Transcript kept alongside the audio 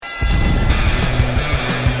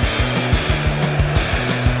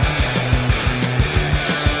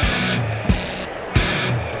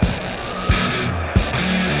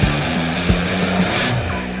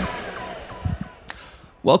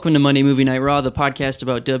Welcome to Monday Movie Night Raw, the podcast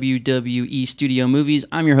about WWE studio movies.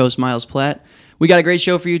 I'm your host, Miles Platt. We got a great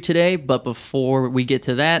show for you today, but before we get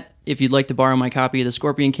to that, if you'd like to borrow my copy of The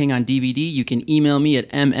Scorpion King on DVD, you can email me at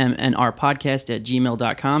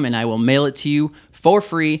mmnrpodcast@gmail.com, and I will mail it to you for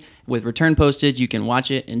free with return postage. You can watch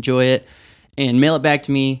it, enjoy it, and mail it back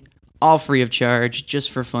to me, all free of charge, just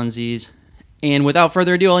for funsies. And without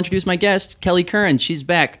further ado, I'll introduce my guest, Kelly Curran. She's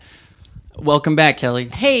back. Welcome back, Kelly.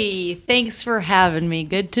 Hey, thanks for having me.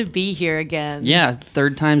 Good to be here again. Yeah,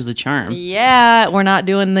 third time's the charm. Yeah, we're not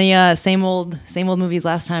doing the same old movies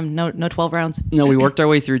last time. No 12 rounds. No, we worked our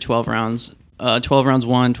way through 12 rounds. 12 rounds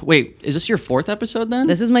won. Wait, is this your fourth episode then?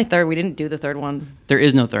 This is my third. We didn't do the third one. There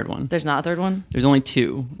is no third one. There's not a third one? There's only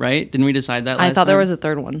two, right? Didn't we decide that last I thought there time? was a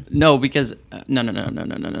third one. No, because...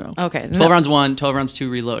 No. Okay. 12 rounds 1, 12 rounds 2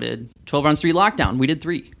 reloaded. 12 rounds 3 lockdown. We did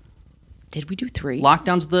 3. Did we do 3?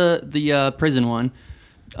 Lockdown's the prison one.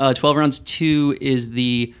 12 rounds 2 is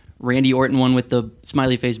the Randy Orton one with the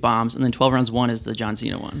smiley face bombs, and then 12 rounds 1 is the John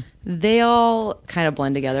Cena one. They all kind of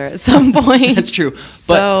blend together at some point. That's true.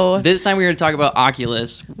 So... But this time we're going to talk about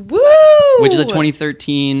Oculus, Woo! which is a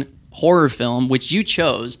 2013 horror film, which you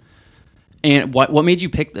chose. And what made you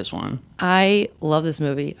pick this one? I love this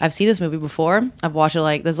movie. I've seen this movie before. I've watched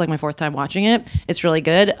it this is my fourth time watching it. It's really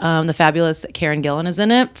good. The fabulous Karen Gillan is in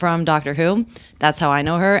it from Doctor Who. That's how I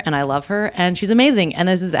know her, and I love her, and she's amazing. And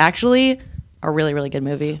this is actually a really, really good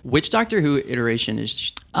movie. Which Doctor Who iteration is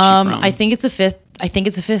she from? I think it's a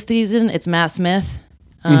fifth season. It's Matt Smith.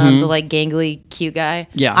 The gangly cute guy.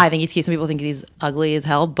 Yeah. I think he's cute. Some people think he's ugly as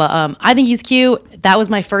hell, but I think he's cute. That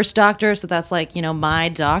was my first Doctor, so that's my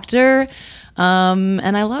Doctor.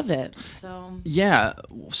 And I love it. So yeah.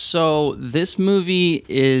 So this movie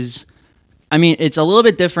is, it's a little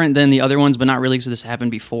bit different than the other ones, but not really because this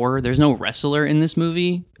happened before. There's no wrestler in this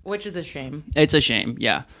movie. Which is a shame. It's a shame,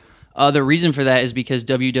 yeah. The reason for that is because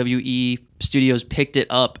WWE Studios picked it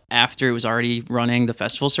up after it was already running the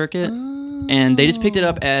festival circuit. And they just picked it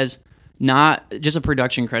up as not just a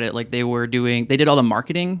production credit. They did all the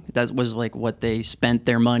marketing. That was what they spent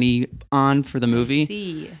their money on for the movie. I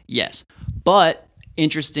see. Yes. But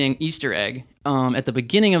interesting Easter egg. At the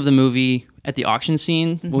beginning of the movie, at the auction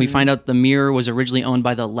scene, when we find out the mirror was originally owned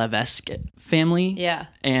by the Levesque family. Yeah.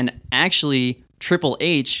 And actually, Triple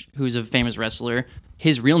H, who's a famous wrestler,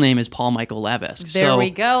 his real name is Paul Michael Levesque. There we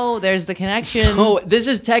go. There's the connection. So this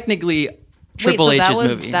is technically Triple H's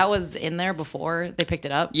movie. That was in there before they picked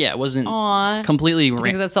it up? Yeah, it wasn't Aww. completely... I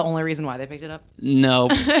think that's the only reason why they picked it up? No.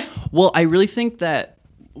 Well, I really think that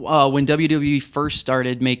when WWE first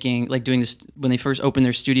started making, doing this, when they first opened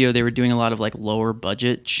their studio, they were doing a lot of lower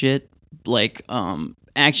budget shit,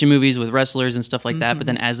 action movies with wrestlers and stuff like that. But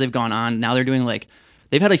then as they've gone on, now they're doing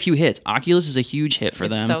they've had a few hits. Oculus is a huge hit for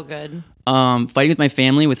them. It's so good. Fighting with My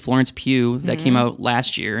Family with Florence Pugh that came out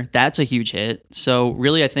last year. That's a huge hit. So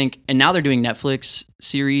really, I think, and now they're doing Netflix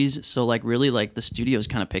series. So really, the studio's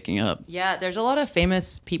kind of picking up. Yeah, there's a lot of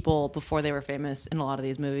famous people before they were famous in a lot of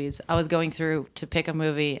these movies. I was going through to pick a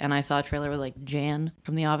movie and I saw a trailer with Jan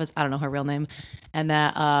from The Office. I don't know her real name, and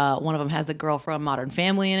that one of them has the girl from Modern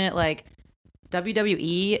Family in it.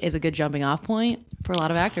 WWE is a good jumping off point for a lot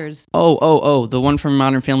of actors. Oh, the one from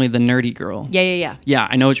Modern Family, the nerdy girl. Yeah. Yeah,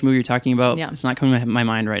 I know which movie you're talking about. Yeah. It's not coming to my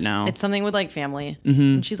mind right now. It's something with family.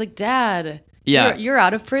 And she's like, Dad, Yeah. you're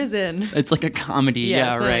out of prison. It's like a comedy.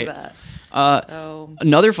 Yeah, something right. like that.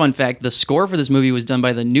 Another fun fact, the score for this movie was done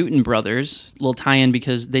by the Newton brothers. Little tie-in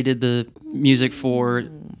because they did the music for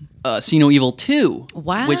See No Evil 2,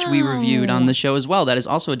 Wow. which we reviewed on the show as well. That is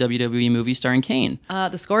also a WWE movie starring Kane.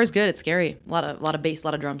 The score is good. It's scary. A lot of bass, a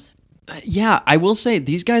lot of drums. Yeah, I will say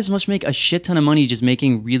these guys must make a shit ton of money just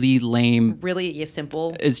making really lame. Really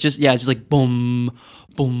simple. It's just boom,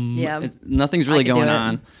 boom. Yeah. Nothing's really going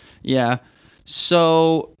on. Yeah.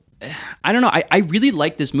 So I don't know. I really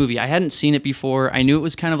like this movie. I hadn't seen it before. I knew it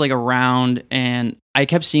was kind of around, and I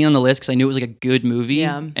kept seeing it on the list because I knew it was a good movie.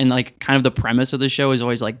 Yeah. And kind of the premise of the show is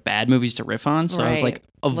always bad movies to riff on. So I was Right.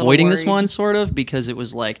 avoiding this worried. one sort of because it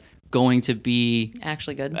was going to be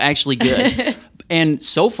Actually good. And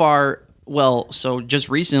so far, so just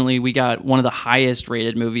recently we got one of the highest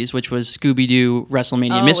rated movies, which was Scooby-Doo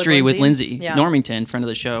WrestleMania Mystery with Lindsay Yeah. Normington, friend of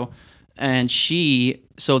the show. And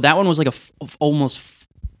so that one was almost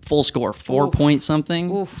full score, 4 point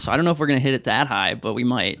something. Oof. So I don't know if we're going to hit it that high, but we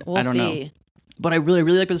might. We'll I don't know. see. But I really,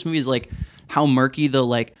 really like this movie is how murky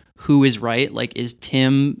the who is right. Is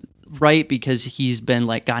Tim right because he's been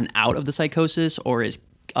gotten out of the psychosis, or is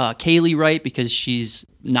Kaylee right because she's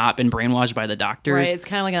not been brainwashed by the doctors? Right. It's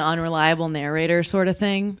kind of like an unreliable narrator sort of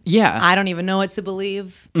thing. Yeah. I don't even know what to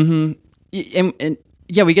believe. And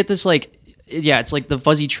yeah, we get this yeah, it's like the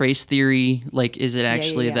fuzzy trace theory. Like, is it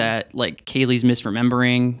actually that like Kaylee's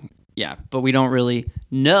misremembering? Yeah, but we don't really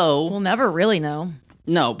know. We'll never really know.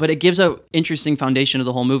 No, but it gives a interesting foundation to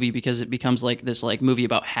the whole movie because it becomes like this like movie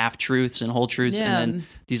about half truths and whole truths, and then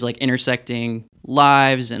these like intersecting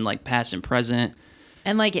lives and like past and present,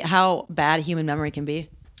 and like how bad human memory can be.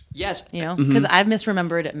 Yes, you know, because I've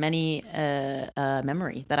misremembered many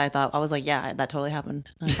memory that I thought I was like, yeah, that totally happened.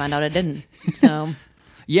 And I find out it didn't. So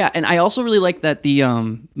yeah, and I also really like that the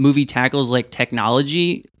movie tackles like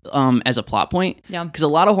technology as a plot point. Yeah, because a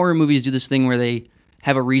lot of horror movies do this thing where they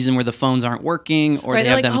have a reason where the phones aren't working, or right, they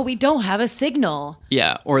have like, them. Oh, we don't have a signal.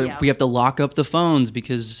 Yeah, or we have to lock up the phones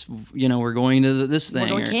because we're going to this thing.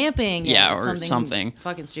 We're going camping. Yeah, or something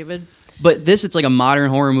fucking stupid. But this, it's like a modern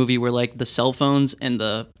horror movie where like the cell phones and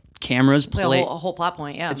the cameras play a whole plot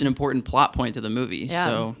point. Yeah, it's an important plot point to the movie. Yeah.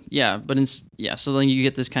 So so then you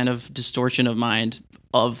get this kind of distortion of mind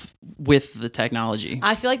with the technology.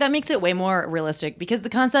 I feel like that makes it way more realistic because the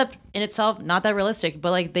concept in itself not that realistic,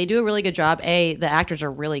 but like they do a really good job. The actors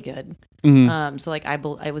are really good. Mm-hmm. So like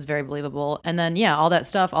I was very believable, and then all that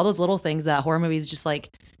stuff, all those little things that horror movies just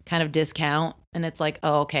like kind of discount, and it's like,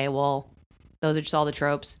 oh, okay, well, those are just all the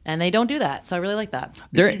tropes, and they don't do that. So I really like that.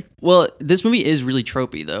 This movie is really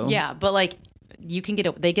tropey though. Yeah, but like they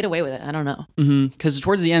get away with it. I don't know. Because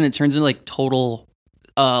towards the end, it turns into like total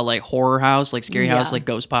like horror house, like scary house, like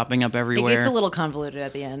ghosts popping up everywhere. It gets a little convoluted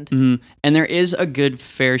at the end. And there is a good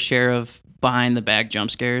fair share of behind the back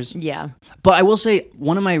jump scares. Yeah. But I will say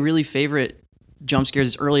one of my really favorite jump scares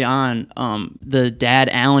is early on. The dad,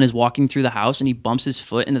 Alan, is walking through the house and he bumps his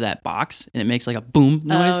foot into that box and it makes like a boom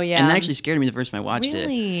noise. Oh, yeah. And that actually scared me the first time I watched it.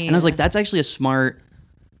 Really? And I was like, that's actually a smart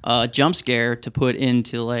jump scare to put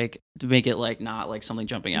into like to make it like not like something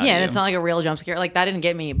jumping out. Yeah, and it's not like a real jump scare. Like that didn't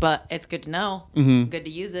get me, but it's good to know. Good to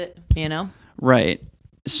use it. Right.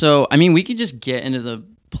 So I mean, we could just get into the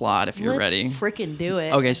plot if you're ready. Freaking do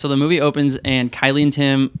it. Okay, so the movie opens and Kaylee and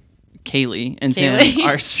Tim are like,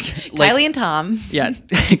 Kylie and Tom. Yeah,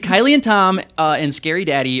 Kylie and Tom and Scary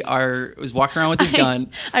Daddy was walking around with his gun.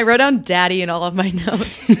 I wrote down Daddy in all of my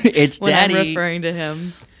notes. It's when Daddy. I'm referring to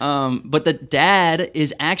him. But the dad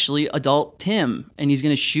is actually adult Tim, and he's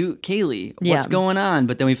gonna shoot Kaylee. What's going on?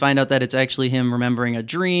 But then we find out that it's actually him remembering a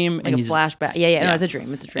dream, like and a flashback. Yeah. No, it's a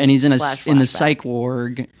dream. And he's in the psych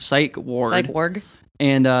ward.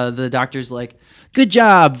 And the doctor's like, good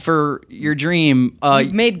job for your dream. You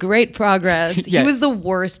made great progress. Yeah. He was the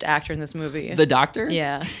worst actor in this movie. The doctor?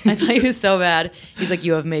 Yeah. I thought he was so bad. He's like,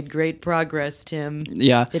 you have made great progress, Tim.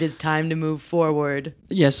 Yeah. It is time to move forward.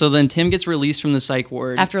 Yeah, so then Tim gets released from the psych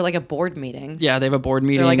ward. After like a board meeting. Yeah, they have a board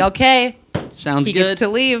meeting. They're like, okay. Sounds he good. He gets to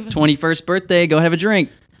leave. 21st birthday, go have a drink.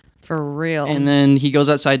 For real. And then he goes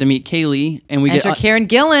outside to meet Kaylee. And we Enter get Karen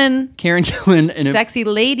Gillan. And sexy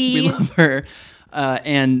lady. We love her.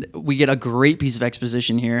 And we get a great piece of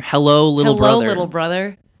exposition here. Hello, little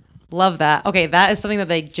brother. Love that. Okay, that is something that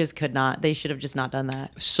they just could not. They should have just not done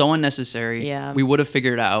that. So unnecessary. Yeah. We would have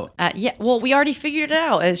figured it out. Yeah, well, we already figured it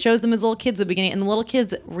out. It shows them as little kids at the beginning, and the little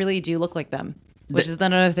kids really do look like them, which is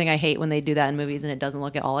another thing I hate when they do that in movies and it doesn't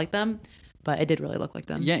look at all like them. But it did really look like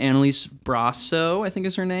them. Yeah, Annalise Brasso, I think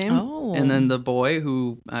is her name. Oh. And then the boy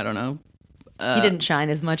who, I don't know. He didn't shine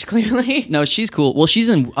as much, clearly. No, she's cool. Well, she's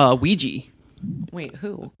in Ouija. Wait,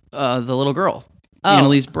 who? The little girl.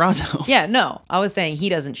 Annalise Brasso. Yeah, no. I was saying he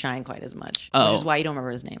doesn't shine quite as much, which is why you don't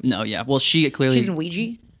remember his name. No, yeah. Well, she's in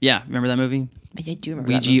Ouija? Yeah, remember that movie? I do remember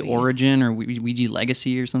Ouija that movie. Origin or Ouija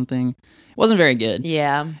Legacy or something. It wasn't very good.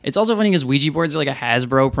 Yeah. It's also funny because Ouija boards are like a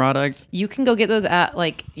Hasbro product. You can go get those at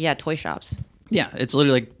toy shops. Yeah, it's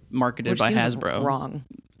literally like marketed by Hasbro. Wrong.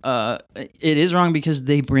 It is wrong because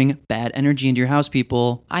they bring bad energy into your house,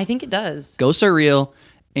 people. I think it does. Ghosts are real.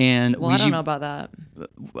 And I don't know about that.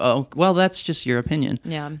 Oh, well, that's just your opinion.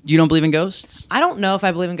 Yeah. You don't believe in ghosts? I don't know if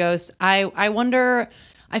I believe in ghosts. I wonder.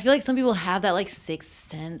 I feel like some people have that like sixth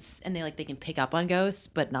sense and they can pick up on ghosts,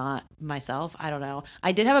 but not myself. I don't know.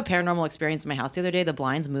 I did have a paranormal experience in my house the other day. The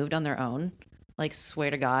blinds moved on their own. Like, swear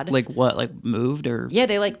to God. Like what? Like moved or? Yeah,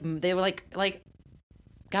 they were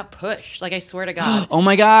got pushed. Like, I swear to God. Oh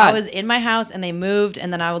my God. I was in my house and they moved,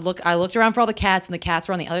 and then I looked around for all the cats, and the cats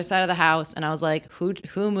were on the other side of the house, and I was like,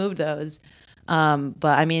 who moved those? But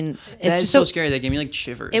I mean, it's just so scary. That gave me like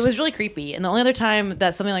shivers. It was really creepy. And the only other time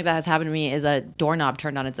that something like that has happened to me is a doorknob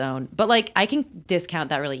turned on its own. But like, I can discount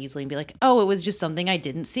that really easily and be like, oh, it was just something I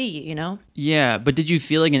didn't see, you know? Yeah. But did you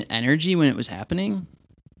feel like an energy when it was happening?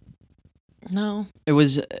 No. It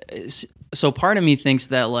was. So part of me thinks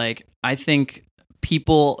that I think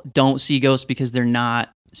people don't see ghosts because they're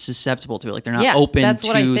not susceptible to it. Like they're not open that's to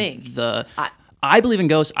what I think. I believe in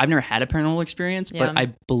ghosts. I've never had a paranormal experience, Yeah. but I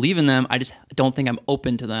believe in them. I just don't think I'm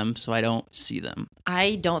open to them, so I don't see them.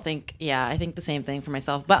 I don't think, yeah, I think the same thing for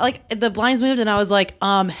myself. But like the blinds moved and I was like,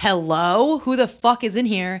 hello? Who the fuck is in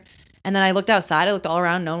here? And then I looked outside, I looked all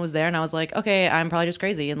around, no one was there. And I was like, okay, I'm probably just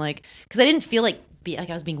crazy. And like, because I didn't feel like I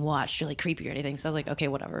was being watched or like creepy or anything. So I was like, okay,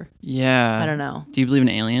 whatever. Yeah. I don't know. Do you believe in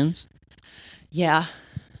aliens? Yeah,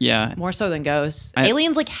 Yeah. more so than ghosts.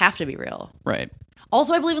 Aliens like have to be real. Right.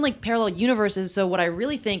 Also, I believe in like parallel universes. So what I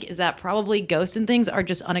really think is that probably ghosts and things are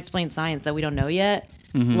just unexplained science that we don't know yet.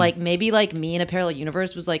 Mm-hmm. Like maybe like me in a parallel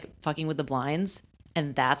universe was like fucking with the blinds,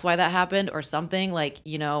 and that's why that happened, or something. Like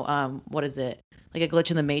what is it? Like a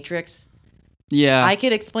glitch in the Matrix. Yeah. I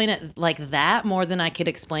could explain it like that more than I could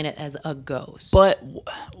explain it as a ghost. But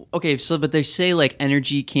okay, but they say like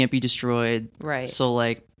energy can't be destroyed. Right. So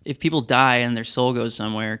like if people die and their soul goes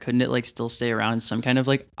somewhere, couldn't it like still stay around in some kind of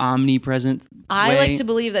like omnipresent I way? like to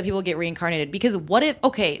believe that people get reincarnated because what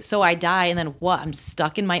if so I die and then what? I'm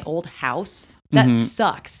stuck in my old house? That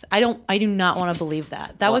sucks. I do not want to believe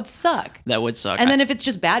that. That would suck. That would suck. And then if it's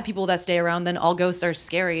just bad people that stay around, then all ghosts are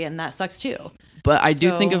scary and that sucks too. But I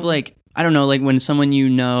do think of So- like, I don't know, like when someone you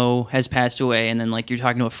know has passed away and then like you're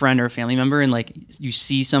talking to a friend or a family member and like you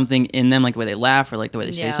see something in them, like the way they laugh or like the way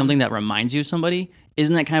they say Yeah. something that reminds you of somebody.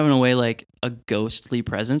 Isn't that kind of in a way like a ghostly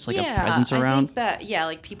presence, like a presence around? I think that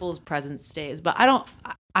like people's presence stays, but I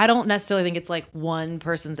don't necessarily think it's like one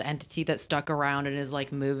person's entity that stuck around and is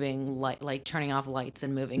like moving, like turning off lights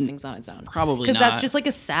and moving things on its own. Probably because not. that's just like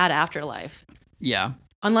a sad afterlife. Yeah.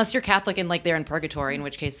 Unless you're Catholic and like they're in purgatory, in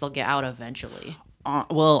which case they'll get out eventually.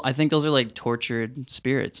 Well, I think those are like tortured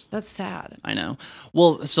spirits. That's sad. I know.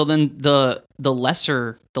 Well, so then the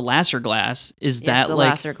lasser glass is that the like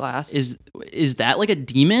Lasser glass. is that like a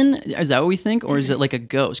demon? Is that what we think, or is it like a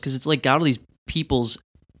ghost? Because it's like got all these people's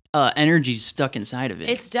energy stuck inside of it.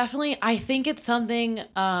 It's definitely. I think it's something.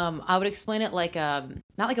 I would explain it like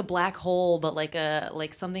not like a black hole, but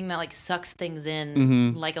like something that like sucks things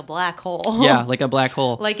in, like a black hole. Yeah, like a black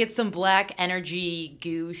hole. Like it's some black energy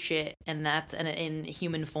goo shit, and that's in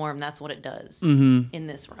human form. That's what it does in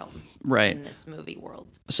this realm, Right. in this movie world.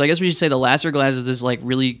 So I guess we should say the Lasser glass is this like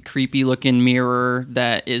really creepy looking mirror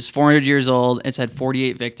that is 400 years old. It's had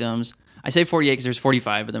 48 victims. I say 48 because there's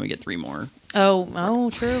 45, but then we get 3 more.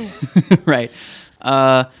 Oh, true. Right.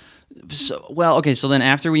 So then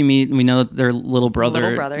after we meet, we know that their little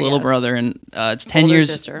brother, Yes. brother, and it's 10 Older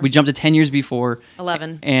years. sister. We jumped to 10 years before.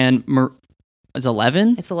 11. And it's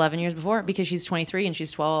 11? It's 11 years before because she's 23 and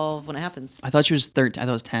she's 12 when it happens. I thought she was 13. I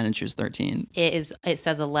thought it was 10 and she was 13. It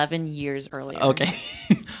says 11 years earlier. Okay.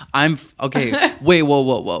 Okay. Wait,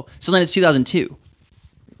 whoa. So then it's 2002.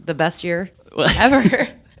 The best year ever.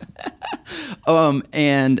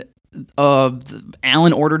 And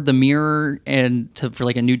Alan ordered the mirror for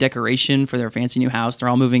like a new decoration for their fancy new house. They're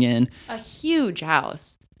all moving in. A huge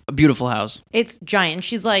house. A beautiful house. It's giant.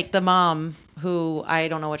 She's like the mom who I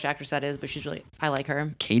don't know which actress that is, but I like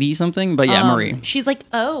her. Katie something, but yeah, Marie. She's like,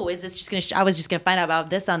 oh, is this just gonna? I was just gonna find out about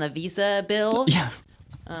this on the Visa bill. Yeah.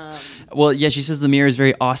 Well, yeah, she says the mirror is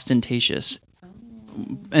very ostentatious.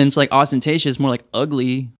 And it's like ostentatious, more like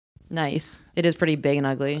ugly. Nice. It is pretty big and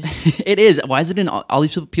ugly. It is. Why is it in all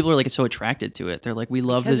these people are like so attracted to it? They're like, we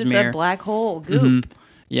love Because this it's mirror. a black hole goop.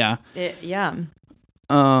 Yeah. Yeah.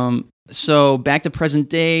 So back to present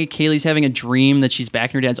day, Kaylee's having a dream that she's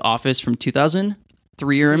back in her dad's office from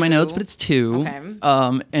 2003 are in my notes, but it's 2.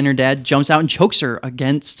 Okay. And her dad jumps out and chokes her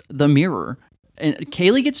against the mirror. And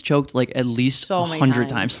Kaylee gets choked like at least So many 100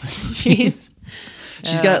 times in this movie.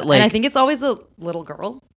 She's got like, and I think it's always the little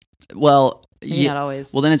girl. well, Maybe not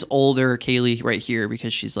always. Well, then it's older Kaylee right here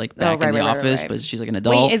because she's like back in the office, but she's like an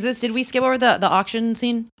adult. Wait, did we skip over the auction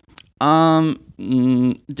scene?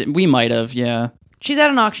 We might have, yeah. She's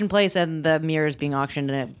at an auction place and the mirror is being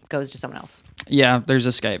auctioned and it goes to someone else. Yeah, there's a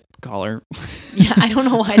Skype caller. Yeah, I don't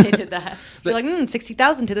know why they did that. They're like,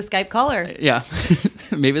 $60,000 to the Skype caller. Yeah.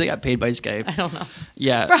 Maybe they got paid by Skype. I don't know.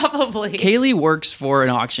 Yeah. Probably. Kaylee works for an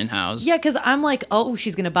auction house. Yeah, because I'm like, oh,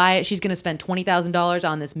 she's going to buy it. She's going to spend $20,000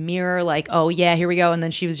 on this mirror. Like, oh, yeah, here we go. And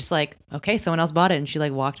then she was just like, okay, someone else bought it. And she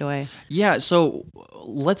like walked away. Yeah, so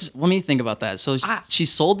let me think about that. So she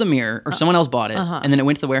sold the mirror, or someone else bought it, and then it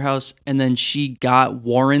went to the warehouse, and then she got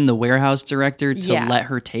Warren, the warehouse director, to let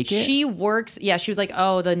her take it. She works. Yeah, she was like,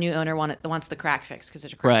 oh, the new owner wants the crack fix because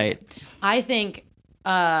there's a crack. Right. I think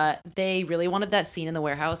they really wanted that scene in the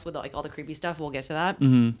warehouse with like all the creepy stuff. We'll get to that.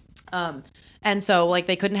 And so like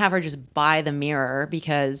they couldn't have her just buy the mirror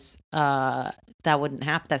because that wouldn't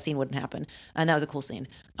happen. That scene wouldn't happen. And that was a cool scene.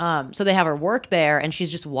 So they have her work there, and she's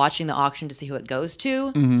just watching the auction to see who it goes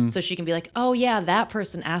to, Mm-hmm. so she can be like, "Oh yeah, that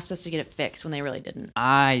person asked us to get it fixed when they really didn't."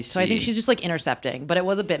 I see. So I think she's just like intercepting, but it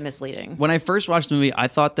was a bit misleading. When I first watched the movie, I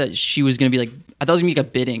thought that she was going to be like, I thought it was going to be like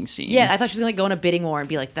a bidding scene. Yeah, I thought she was gonna like go in a bidding war and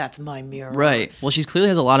be like, "That's my mirror." Right. Well, she clearly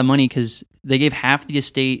has a lot of money because they gave half the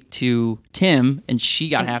estate to Tim, and she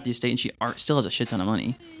got half the estate, and she still has a shit ton of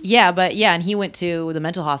money. Yeah, but yeah, and he went to the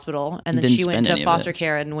mental hospital, and then Didn't she went spend to any of foster it.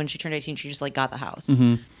 care, and when she turned 18, she just like got the house.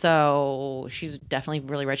 Mm-hmm. So she's definitely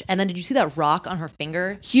really rich. And then did you see that rock on her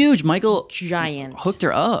finger? Huge. Michael Giant. hooked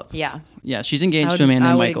her up. Yeah. Yeah, she's engaged to a man I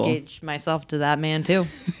named would Michael. engage myself to that man too.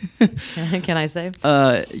 Can I say?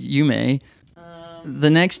 You may. The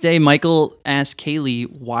next day, Michael asks Kaylee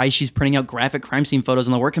why she's printing out graphic crime scene photos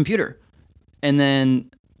on the work computer. And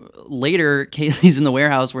then later, Kaylee's in the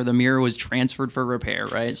warehouse where the mirror was transferred for repair,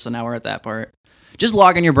 right? So now we're at that part. Just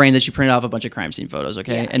log in your brain that she printed off a bunch of crime scene photos,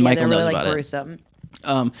 okay? And Michael they're knows really, about like, it. gruesome.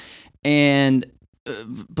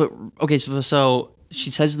 But okay, so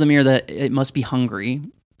she says to the mirror that it must be hungry.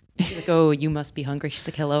 She's like, "Oh, you must be hungry." She's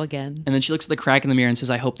like, "Hello again." And then she looks at the crack in the mirror and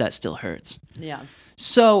says, I hope that still hurts. Yeah.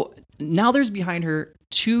 So now there's behind her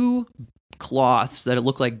two cloths that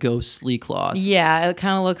look like ghostly cloths. Yeah, it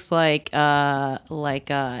kind of looks like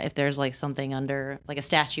if there's like something under, like a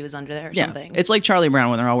statue is under there or something. It's like Charlie Brown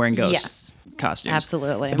when they're all wearing ghost Yes, costumes.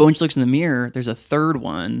 absolutely. But when she looks in the mirror, there's a third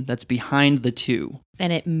one that's behind the two,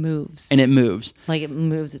 And it moves. and it moves. Like it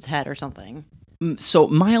moves its head or something. So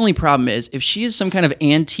my only problem is, if she is some kind of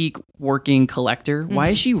antique working collector, why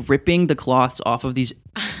is she ripping the cloths off of these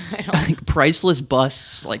like, priceless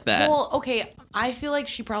busts like that? Well, okay, I feel like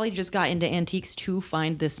she probably just got into antiques to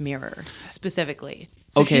find this mirror specifically.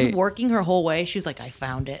 So Okay. she's working her whole way. She's like, "I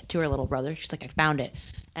found it," to her little brother. She's like, "I found it."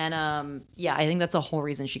 And yeah, I think that's the whole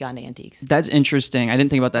reason she got into antiques. That's interesting. I didn't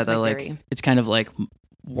think about that. That's That my like theory. it's kind of like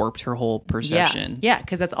warped her whole perception. Yeah,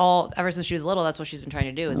 because that's all. Ever since she was little, that's what she's been trying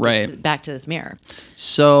to do is Right. get back to this mirror.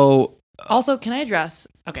 So Also, can I address?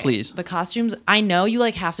 Okay, Please. The costumes. I know you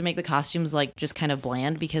like have to make the costumes like just kind of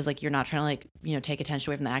bland because like you're not trying to like take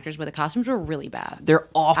attention away from the actors, but the costumes were really bad. they're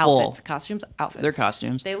awful. Outfits. They're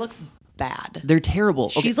costumes. They look bad. They're terrible.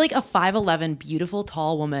 Okay. She's like a 5'11", beautiful,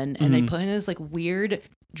 tall woman, and they put her in this like weird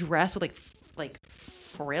dress with like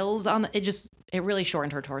frills on it really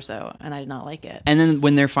shortened her torso, and I did not like it. And then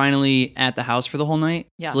when they're finally at the house for the whole night,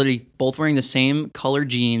 Yeah. it's literally both wearing the same color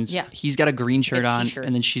jeans. Yeah. He's got a green shirt a on, t-shirt.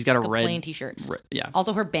 and then she's got a Like a red plain t-shirt. Yeah.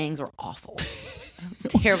 Also, her bangs were awful.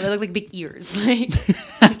 Terrible. They look like big ears, like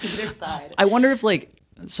on either side. I wonder if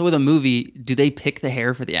so with a movie, do they pick the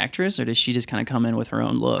hair for the actress, or does she just kind of come in with her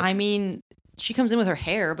own look? I mean, she comes in with her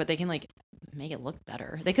hair, but they can like make it look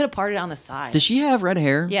better. They could have parted it on the side. Does she have red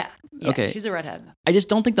hair? Yeah. Okay. She's a redhead. I just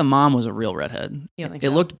don't think the mom was a real redhead. You don't think it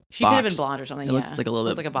so? looked She could have been boxed. blonde or something. It looked like a little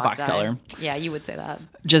Looked bit like a box box color. Yeah, you would say that.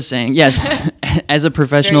 Just saying. Yes. As a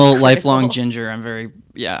professional Very lifelong critical. ginger,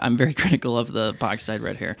 I'm very critical of the box dyed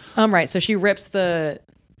red hair. Right. So she rips the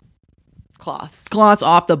cloths Cloths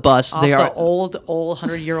off the bus. off They the are old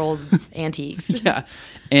 100-year-old antiques. yeah.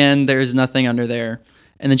 And there's nothing under there.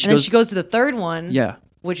 And then she And then goes she goes to the third one, yeah.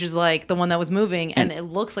 which is like the one that was moving, and it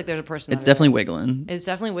looks like there's a person. It's under definitely there. wiggling. It's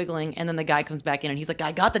definitely wiggling, and then the guy comes back in, and he's like,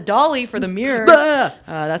 "I got the dolly for the mirror." Ah!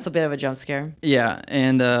 That's a bit of a jump scare. Yeah,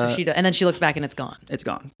 and So and then she looks back, and it's gone. it's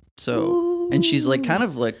gone. So and she's like kind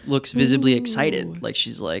of like looks visibly excited. Like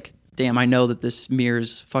she's like, damn, I know that this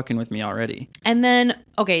mirror's fucking with me already. And then,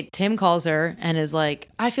 okay, Tim calls her and is like,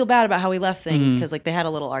 "I feel bad about how we left Mm-hmm. things," because like they had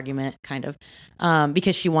a little argument, kind of,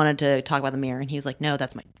 because she wanted to talk about the mirror, and he was like, "No,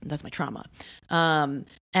 that's my trauma."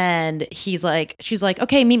 And she's like,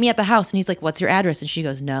 "Okay, meet me at the house," and he's like, "What's your address?" And she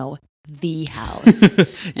goes, "No, the house."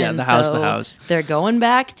 Yeah, And the house. so They're going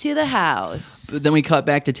back to the house. But then we cut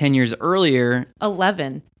back to 10 years earlier,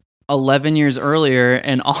 11, 11 years earlier,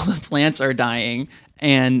 and all the plants are dying.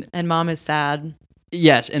 And and mom is sad.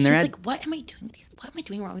 yes, and they're She's at. like, "What am I doing with these? What am I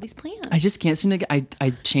doing wrong with these plants?" I just can't seem to get. I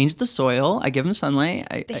changed the soil. I give them sunlight.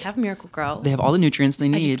 They have Miracle Grow. They have all the nutrients they I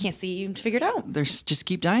need. just can't see you to figure it out. They're just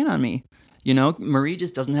keep dying on me. You know, Marie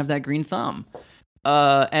just doesn't have that green thumb.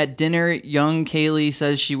 At dinner, young Kaylee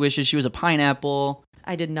says she wishes she was a pineapple.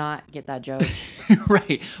 I did not get that joke.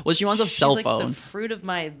 Right. Well, she wants a She's cell like, phone. "The fruit of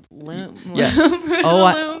my loom." Yeah. Fruit Oh,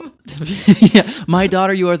 of the loom. Yeah. My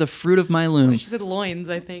daughter, you are the fruit of my loom. She said loins,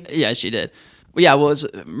 I think. Yeah, she did. Well, yeah, well,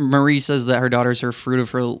 Marie says that her daughter's her fruit of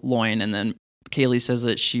her loin, and then Kaylee says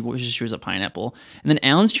that she wishes she was a pineapple. And then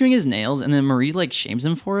Alan's chewing his nails, and then Marie like shames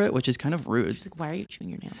him for it, which is kind of rude. She's like, "Why are you chewing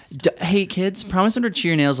your nails?" Hey, kids, promise not to chew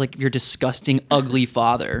your nails like your disgusting, ugly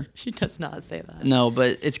father. She does not say that. No,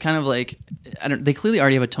 but it's kind of like They clearly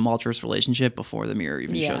already have a tumultuous relationship before the mirror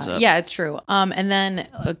even shows up. Yeah, it's true. And then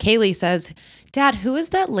Kaylee says, "Dad, who is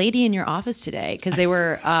that lady in your office today?" Because they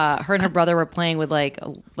were, her and her brother were playing with like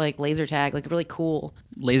laser tag, like really cool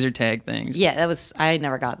laser tag things. Yeah, I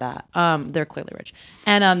never got that. They're clearly rich,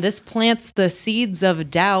 and this plants the seeds of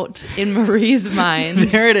doubt in Marie's mind.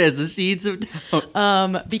 There it is, the seeds of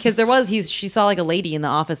doubt. Because she saw like a lady in the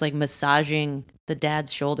office like massaging the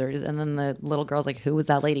dad's shoulders, and then the little girl's like, "Who was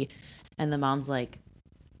that lady?" And the mom's like,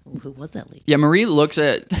 "Who was that lady?" Yeah, Marie looks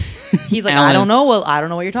at. He's like, Alan. "I don't know. Well, I don't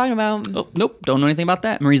know what you're talking about." Oh, nope, don't know anything about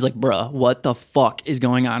that. Marie's like, "Bruh, what the fuck is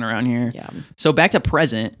going on around here?" Yeah. So back to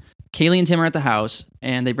present. Kaylee and Tim are at the house,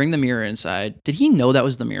 and they bring the mirror inside. Did he know that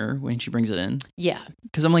was the mirror when she brings it in? Yeah.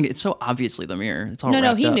 Because I'm like, it's so obviously the mirror. It's all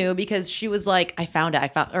No, he up. knew because she was like, "I found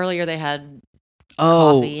it. Earlier they had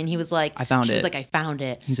Oh, coffee," and he was like, I found she it. was like, "I found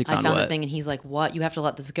it." He's like, "I "Found found the what?" thing," and he's like, "What? You have to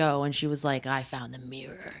let this go." And she was like, "I found the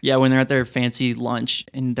mirror." yeah, when they're at their fancy lunch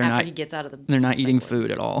and After he gets out of the they're not eating motorcycle.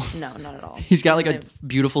 food at all. No, not at all. He's got like And a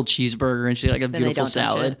beautiful cheeseburger and she like a then they beautiful don't touch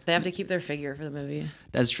salad. it. They have to keep their figure for the movie.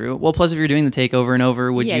 That's true. Well, plus if you're doing the take over and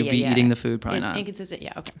over, would you be eating the food? Probably it's not. inconsistent.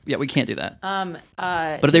 Yeah. Okay. Yeah, we can't do that. But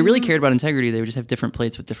But if they really cared about integrity, they would just have different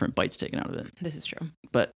plates with different bites taken out of it. this is true.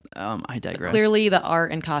 But I digress. Clearly, the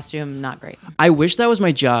art and costume not great. I wish that was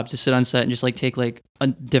my job to sit on set and just like take like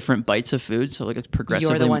different bites of food. So like it's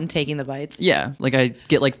progressively. You're the one taking the bites. Yeah, like I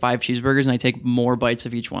get like 5 cheeseburgers and I take more bites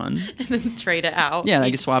of each one. And then trade it out. Yeah, and I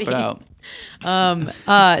You can swap it see. out.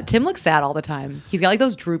 Tim looks sad all the time. He's got like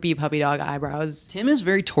those droopy puppy dog eyebrows. Tim is a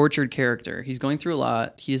very tortured character. He's going through a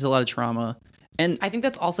lot. He has a lot of trauma. And I think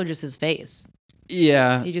that's also just his face.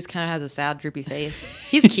 yeah, He just kind of has a sad, droopy face.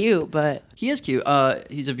 He's cute, but he is cute.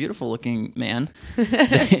 He's a beautiful looking man.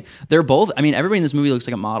 They're both. I mean, everybody in this movie looks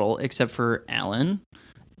like a model except for Alan.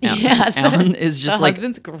 yeah, Alan is just the like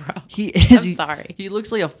husband's gross. he is. I'm sorry. He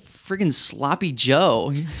looks like a friggin' sloppy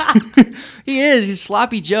Joe. He is. He's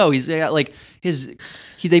sloppy Joe. He's got like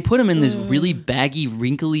they put him in this really baggy,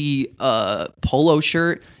 wrinkly polo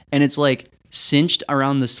shirt, and it's like cinched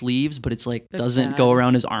around the sleeves, but it's like That's doesn't bad. go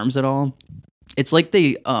around his arms at all. It's like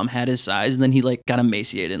they had his size, and then he like got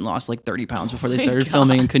emaciated and lost like 30 pounds before they started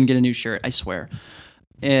filming and couldn't get a new shirt. I swear.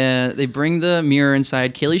 And they bring the mirror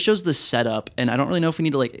inside. Kaylee shows the setup, and I don't really know if we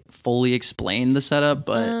need to like fully explain the setup,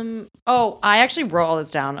 but Oh, I actually wrote all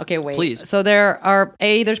this down. Okay, wait. Please. So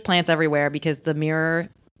there's plants everywhere because the mirror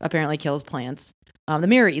apparently kills plants. The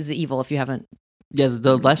mirror is evil if you haven't. yes,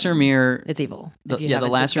 the lesser mirror. It's evil. The if you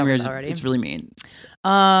lesser haven't mirror discovered is already. it's really mean.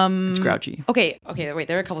 Um, It's grouchy. Okay, wait.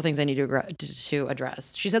 There are a couple things I need to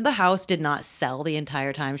address. She said the house did not sell the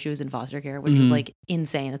entire time she was in foster care, which is like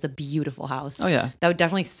insane. That's a beautiful house. Oh yeah. That would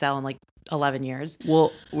definitely sell in like 11 years.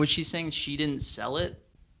 Well, was she saying she didn't sell it?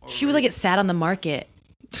 She was like, it sat on the market.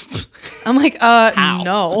 I'm like, How?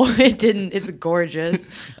 no, it didn't. It's gorgeous.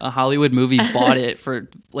 A Hollywood movie bought it for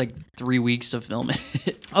like 3 weeks to film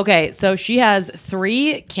it. Okay, so she has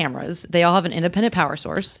 3 cameras. They all have an independent power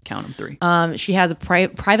source. Count them 3. She has a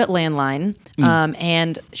private landline,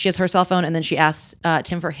 and she has her cell phone, and then she asks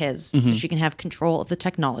Tim for his, so she can have control of the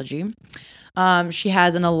technology. She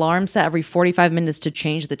has an alarm set every 45 minutes to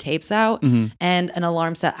change the tapes out, and an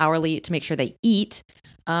alarm set hourly to make sure they eat.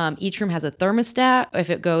 Each room has a thermostat. If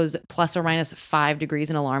it goes plus or minus 5 degrees,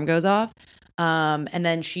 an alarm goes off. And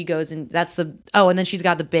then she goes and and then she's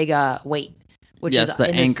got the big weight, which Yes, is the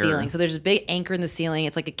in anchor. the ceiling. So there's a big anchor in the ceiling.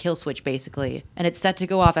 It's like a kill switch basically, and it's set to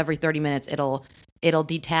go off every 30 minutes. It'll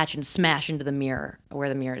detach and smash into the mirror where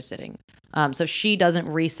the mirror is sitting. So if she doesn't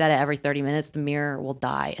reset it every 30 minutes, the mirror will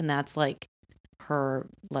die, and that's like her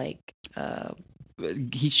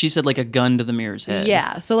She said like a gun to the mirror's head.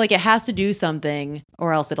 yeah. So like it has to do something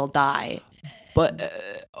or else it'll die. But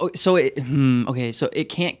so it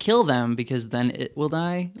can't kill them because then it will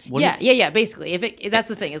die. Yeah. Basically, that's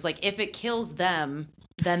the thing is like if it kills them,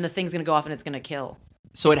 then the thing's gonna go off and it's gonna kill.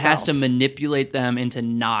 So it has to itself. manipulate them into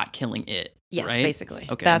not killing it. Yes, right? basically.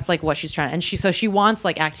 Okay. That's like what she's trying. And she wants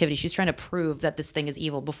like activity. She's trying to prove that this thing is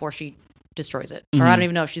evil before she destroys it. Or I don't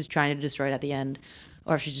even know if she's trying to destroy it at the end,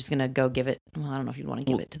 or if she's just gonna go give it. Well, I don't know if you'd want to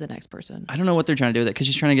give it to the next person, I don't know what they're trying to do with it because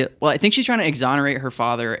she's trying to get. Well, I think she's trying to exonerate her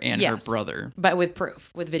father and her Yes. brother. but with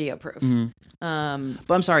proof, with video proof. But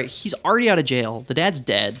I'm sorry, he's already out of jail. The dad's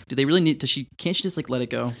dead. Do they really need? Can't she just like let it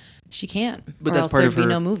go? She can't. But or that's else part there'd of be her-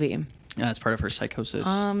 no movie. Yeah, that's part of her psychosis.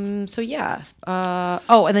 So yeah.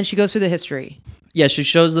 And then she goes through the history. Yeah, she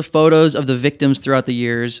shows the photos of the victims throughout the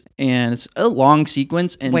years, and it's a long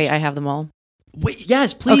sequence. And Wait, I have them all. wait,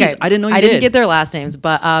 yes, please. Okay, I didn't know you I did. didn't get their last names,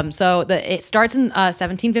 but it starts in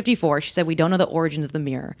 1754. She said we don't know the origins of the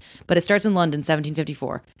mirror, but it starts in London,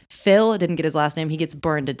 1754. Phil didn't get his last name. He gets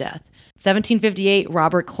burned to death. 1758,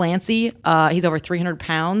 Robert Clancy. He's over 300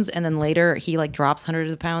 pounds, and then later he like drops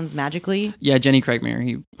hundreds of pounds magically. Yeah, Jenny Craigmere.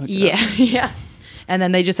 He hooked it up. Yeah. And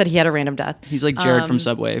then they just said he had a random death. He's like Jared from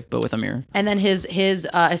Subway, but with a mirror. And then his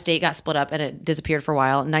estate got split up and it disappeared for a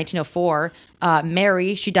while. In 1904,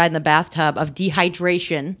 Mary, she died in the bathtub of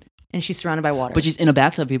dehydration, and she's surrounded by water. But she's in a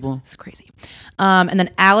bathtub, people. It's crazy. And then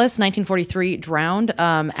Alice, 1943, drowned.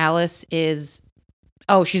 Alice is...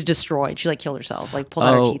 Oh, she's destroyed. She like killed herself, like pulled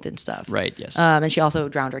out her teeth and stuff. Right, yes. And she also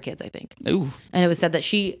drowned her kids, I think. Ooh. And it was said that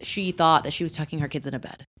she thought that she was tucking her kids in a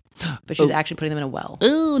bed, but she was actually putting them in a well.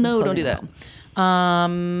 Oh, no, don't do that.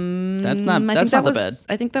 That's not the bed.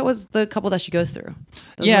 I think that was the couple that she goes through.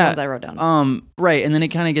 Those Yeah. are the ones I wrote down. Right, and then it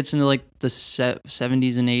kind of gets into like the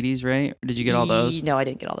 70s and 80s, right? Or did you get all those? No, I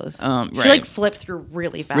didn't get all those. She Right. like flipped through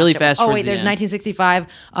really fast. Really fast Oh towards wait, the there's end.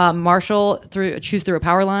 1965. Marshall chews through a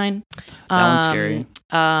power line. That one's scary.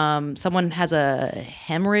 Someone has a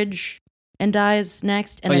hemorrhage and dies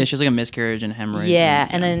next. And Oh, then, yeah, she has like a miscarriage and hemorrhoids. yeah,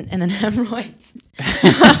 and then hemorrhoids.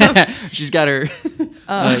 She's got her.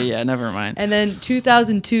 Oh, yeah, never mind. And then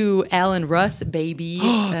 2002, Alan Russ, baby,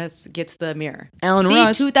 gets the mirror. Alan See,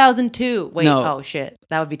 Russ. 2002. Wait, No. oh shit,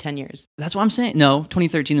 that would be 10 years. That's what I'm saying. No,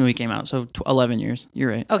 2013 when we came out, so 11 years. You're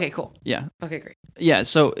right. Okay, cool. Yeah. Okay, great. Yeah,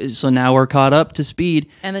 so now we're caught up to speed.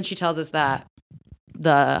 And then she tells us that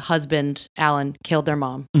the husband, Alan, killed their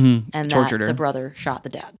mom, Mhm. and Tortured that her. the brother shot the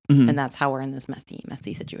dad. Mhm. And that's how we're in this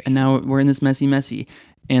messy situation. And now we're in this messy.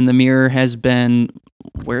 And the mirror has been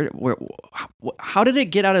how did it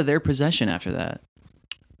get out of their possession after that?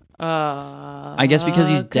 I guess because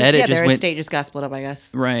he's dead, it just their went estate just got split up, I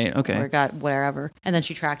guess. right. Okay. Or got wherever. And then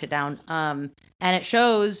she tracked it down. And it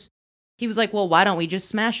shows he was like, well, why don't we just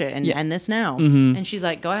smash it and Yeah. end this now? Mhm. And she's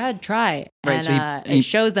like, go ahead, try. Right, And so it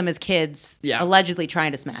shows them as kids Yeah. allegedly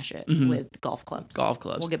trying to smash it Mhm. with golf clubs. Golf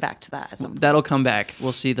clubs. We'll get back to that at some point. That'll come back.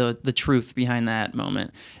 We'll see the truth behind that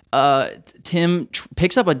moment. Tim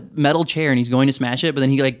picks up a metal chair and he's going to smash it, but then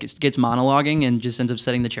he like gets monologuing and just ends up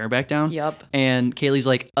setting the chair back down. Yup. And Kaylee's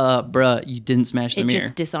like, bruh, you didn't smash the It mirror.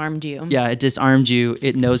 just disarmed you. Yeah, it disarmed you.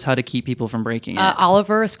 It knows how to keep people from breaking it.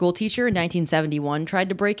 Oliver, a school teacher in 1971, tried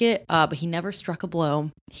to break it, but he never struck a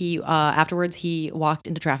blow. He afterwards he walked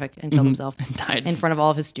into traffic and killed himself Died. in front of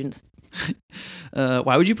all of his students.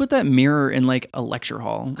 Why would you put that mirror in like a lecture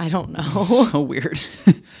hall? I don't know. So weird.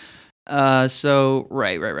 So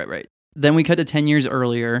right. Then we cut to 10 years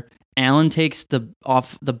earlier. Alan takes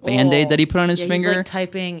off the Band-Aid that he put on his finger. He's like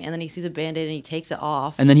typing, and then he sees a Band-Aid and he takes it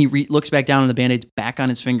off. And then he looks back down and the Band-Aid's back on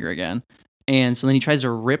his finger again. And so then he tries to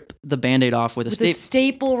rip the Band-Aid off with a the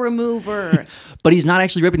staple remover. But he's not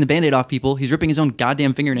actually ripping the Band-Aid off, people. He's ripping his own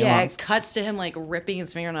goddamn fingernail Yeah, off. it cuts to him like ripping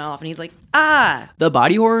his fingernail off, and he's like, ah. The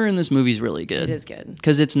body horror in this movie is really good. It is good.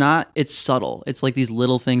 Because it's subtle. It's like these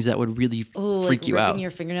little things that would really Ooh, freak like you ripping out.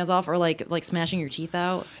 your fingernails off, or like smashing your teeth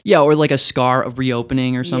out. Yeah, or like a scar of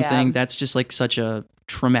reopening or something. Yeah. That's just like such a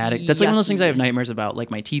traumatic. That's like one of those things I have Yucky. nightmares about,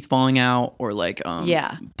 like my teeth falling out or like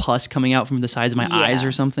Yeah. pus coming out from the sides of my eyes Yeah.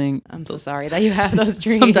 or something. I'm so sorry that you have those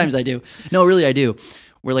dreams. Sometimes I do. No, really, I do.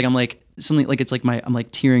 Where like I'm like something like it's like I'm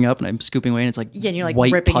like tearing up and I'm scooping away and it's like Yeah, and you're like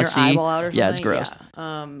white ripping pussy. your eyeball out or something. Yeah, it's gross.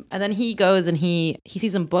 Yeah. And then he goes and he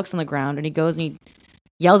sees some books on the ground, and he goes and he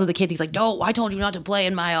yells at the kids. He's like, "No, I told you not to play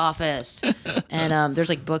in my office." And there's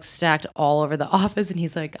like books stacked all over the office, and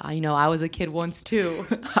he's like, I was a kid once too."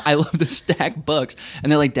 I love to stack books,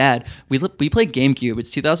 and they're like, "Dad, we played GameCube.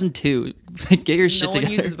 It's 2002. Get your shit No one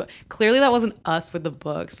together." uses books. Clearly, that wasn't us with the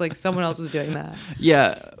books. Like someone else was doing that.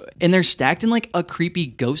 Yeah, and they're stacked in like a creepy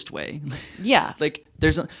ghost way. Yeah. Like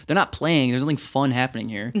they're not playing. There's nothing fun happening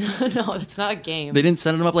here. No, it's not a game. They didn't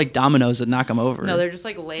set them up like dominoes that knock them over. No, they're just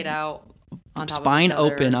like laid out on top spine of each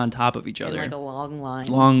other open on top of each in other. like a long line.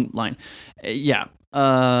 Long line. Yeah.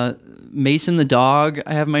 Mason the dog.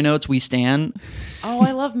 I have in my notes. We stand. Oh,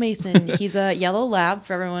 I love Mason. He's a yellow lab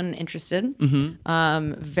for everyone interested.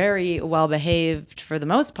 Mm-hmm. Very well behaved for the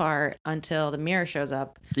most part until the mirror shows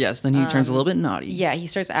up. Yes. Then he turns a little bit naughty. Yeah, he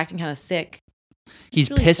starts acting kind of sick. He's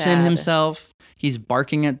really pissing sad. himself. He's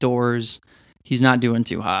barking at doors. He's not doing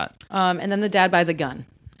too hot. And then the dad buys a gun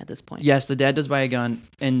at this point. Yes, the dad does buy a gun.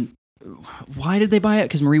 And why did they buy it?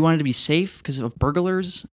 Because Marie wanted to be safe because of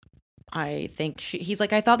burglars. I think he's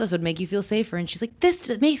like, I thought this would make you feel safer. And she's like, this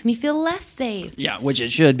makes me feel less safe. Yeah, which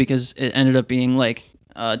it should, because it ended up being like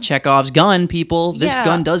Chekhov's gun, people. This Yeah.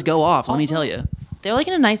 gun does go off, let me Also- tell you. They're like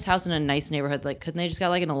in a nice house in a nice neighborhood. Like, couldn't they just got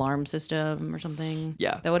like an alarm system or something?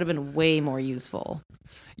 Yeah. That would have been way more useful.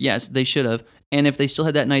 Yes, they should have. And if they still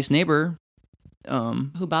had that nice neighbor,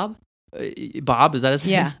 Who, Bob? Bob, is that his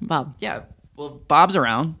name? Yeah, Bob. Yeah. Well, Bob's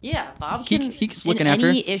around. Yeah, Bob He- can. he's looking in after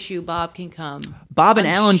any issue, Bob can come. Bob and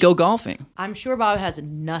I'm Alan go golfing. I'm sure Bob has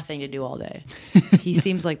nothing to do all day. He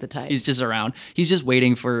seems like the type. He's just around. He's just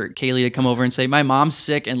waiting for Kaylee to come over and say, "My mom's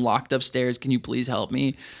sick and locked upstairs. Can you please help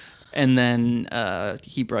me?" And then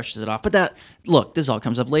he brushes it off. But this all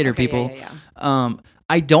comes up later, Okay, people. yeah.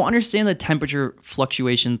 I don't understand the temperature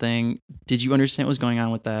fluctuation thing. Did you understand what was going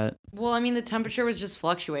on with that? Well, I mean, the temperature was just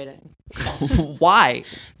fluctuating. Why?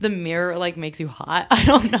 The mirror like makes you hot. I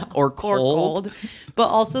don't know. Or cold. But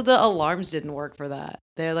also the alarms didn't work for that.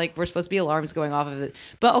 They're like, we're supposed to be alarms going off of it.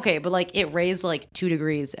 But okay, but like it raised like 2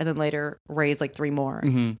 degrees and then later raised like 3 more.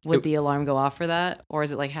 Mm-hmm. Would the alarm go off for that? Or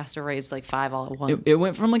is it like has to raise like 5 all at once? It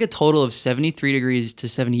went from like a total of 73 degrees to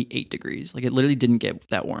 78 degrees. Like it literally didn't get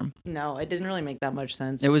that warm. No, it didn't really make that much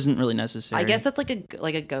sense. It wasn't really necessary. I guess that's like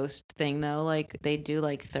a ghost thing though. Like they do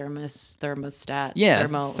like thermostat, Yeah,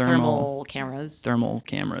 thermal cameras, thermal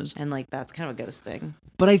cameras. and like that's kind of a ghost thing.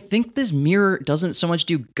 But I think this mirror doesn't so much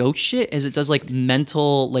do ghost shit as it does like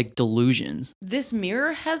mental like delusions. This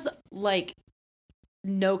mirror has like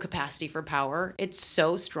no capacity for power. It's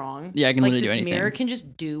so strong. Yeah, I can like literally do this anything. mirror can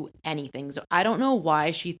just do anything. So I don't know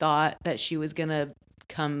why she thought that she was gonna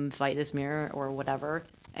come fight this mirror or whatever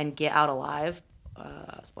and get out alive.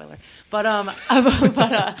 Spoiler, but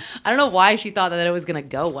I don't know why she thought that it was gonna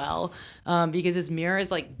go well, because this mirror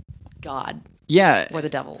is like God Yeah. or the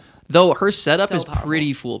devil. Though her setup So is powerful.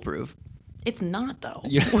 pretty foolproof. It's not though.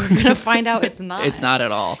 Yeah. We're gonna find out it's not. It's not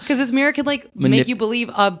at all. Because this mirror could like make you believe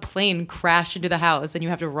a plane crashed into the house and you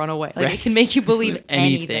have to run away. Like Right. it can make you believe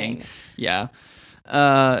anything. Yeah.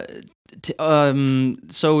 So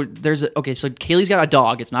there's so Kaylee's got a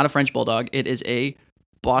dog. It's not a French bulldog. It is a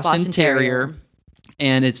Boston Terrier.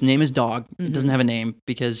 And its name is Dog. It doesn't have a name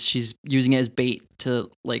because she's using it as bait to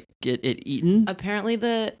like get it eaten. Apparently,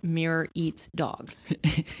 the mirror eats dogs.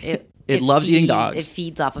 It loves eating dogs. It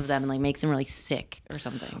feeds off of them and like makes them really sick or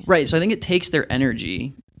something. Right. So I think it takes their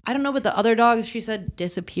energy. I don't know, but the other dogs, she said,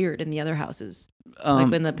 disappeared in the other houses.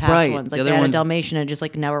 Like in the past right. ones, The like other they had ones- a Dalmatian and just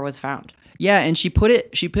like never was found. Yeah, and she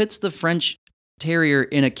puts the French Terrier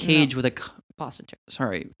in a cage with a. Boston Terrier.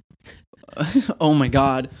 Sorry. Oh my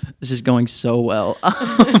God, this is going so well.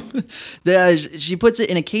 She puts it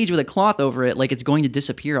in a cage with a cloth over it, like it's going to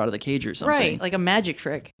disappear out of the cage or something. Right, like a magic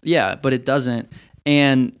trick. Yeah, but it doesn't.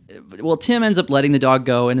 And well, Tim ends up letting the dog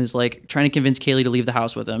go and is like trying to convince Kaylee to leave the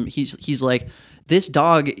house with him. He's like, "This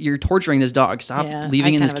dog, you're torturing this dog. Stop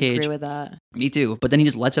leaving in this cage." I agree with that. Me too. But then he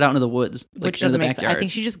just lets it out into the woods, like, Which into doesn't the make sense. backyard. I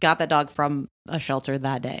think she just got that dog from a shelter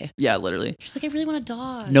that day. Yeah, literally. She's like, I really want a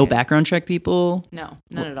dog. No background check, people. No,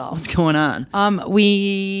 none at all. What's going on?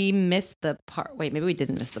 We missed the part. Wait, maybe we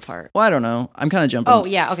didn't miss the part. Well, I don't know. I'm kind of jumping. Oh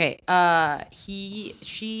yeah, okay. He.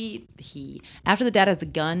 After the dad has the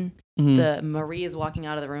gun, the Marie is walking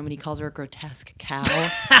out of the room and he calls her a grotesque cow.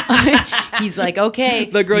 He's like, okay,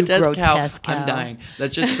 The grotesque cow. cow. I'm dying.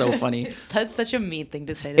 That's just so funny. That's such a mean thing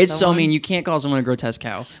to say to It's so someone. mean. You can't call someone a grotesque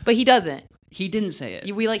cow. But he doesn't. He didn't say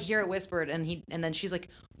it. We like hear it whispered, and then she's like,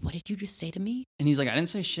 "What did you just say to me?" And he's like, I didn't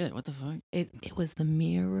say shit. What the fuck? It was the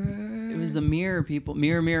mirror. It was the mirror, people.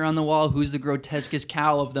 Mirror, mirror on the wall. Who's the grotesquest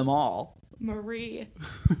cow of them all? Marie.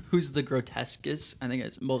 Who's the grotesquest? I think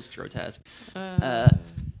it's most grotesque.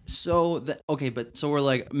 So we're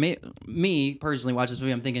like, me personally watching this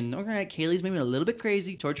movie, I'm thinking, okay, Kaylee's maybe a little bit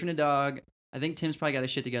crazy, torturing a dog. I think Tim's probably got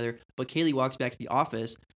his shit together. But Kaylee walks back to the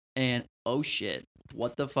office, and oh shit,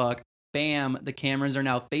 what the fuck? Bam! The cameras are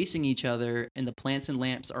now facing each other, and the plants and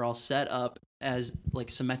lamps are all set up as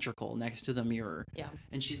like symmetrical next to the mirror. Yeah.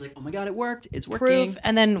 And she's like, "Oh my god, it worked! It's working!" Proof.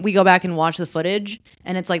 And then we go back and watch the footage,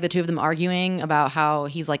 and it's like the two of them arguing about how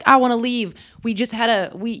he's like, "I want to leave. We just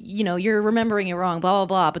had you're remembering it wrong, blah blah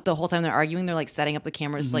blah." But the whole time they're arguing, they're like setting up the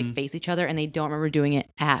cameras to like face each other, and they don't remember doing it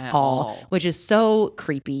at all, which is so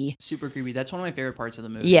creepy. Super creepy. That's one of my favorite parts of the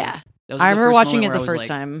movie. Yeah. That was I the remember first watching moment it where the I was first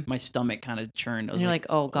like, time. My stomach kind of churned. I was And you're like,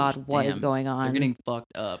 "Oh God, what is damn, going on?" They're getting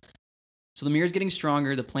fucked up. So the mirror's getting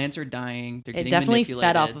stronger. The plants are dying. They're It getting definitely manipulated.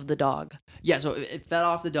 fed off of the dog. Yeah, so it fed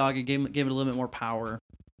off the dog. It gave it a little bit more power.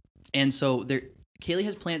 And so Kaylee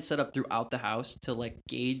has plants set up throughout the house to like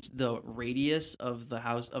gauge the radius of the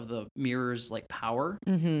house of the mirror's like power,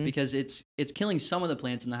 because it's killing some of the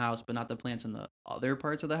plants in the house, but not the plants in the other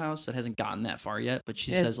parts of the house. So it hasn't gotten that far yet. But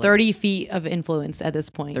she says like 30 feet of influence at this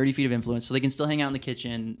point. 30 feet of influence, so they can still hang out in the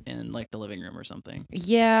kitchen and like the living room or something.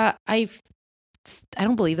 Yeah, I I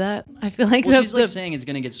don't believe that. I feel like Well, she's like saying it's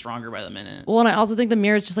gonna get stronger by the minute. well, and I also think the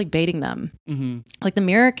mirror is just like baiting them. Mm-hmm. Like the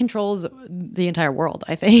mirror controls the entire world,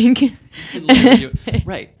 I think.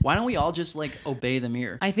 Right. Why don't we all just like obey the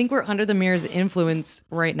mirror? I think we're under the mirror's influence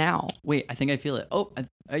right now. Wait, I think I feel it. Oh,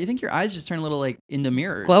 I think your eyes just turn a little like into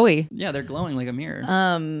mirrors. Glowy. Yeah, they're glowing like a mirror.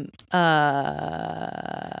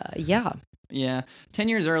 Yeah. Yeah. 10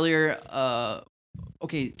 years earlier,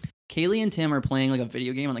 okay, Kaylee and Tim are playing like a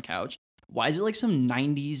video game on the couch. Why is it like some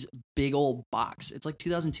 90s big old box? It's like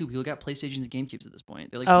 2002. People got PlayStations and GameCubes at this point.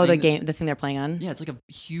 They're like the thing they're playing on. Yeah, it's like a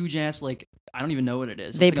huge ass like I don't even know what it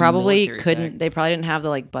is. They like probably couldn't. They probably didn't have the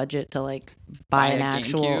like budget to like buy an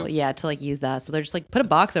actual GameCube. to like use that. So they're just like put a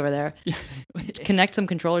box over there, connect some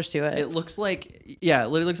controllers to it. It looks like it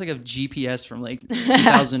literally looks like a GPS from like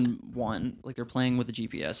 2001. Like they're playing with a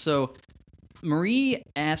GPS. So Marie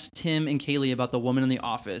asked Tim and Kaylee about the woman in the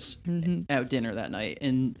office at dinner that night,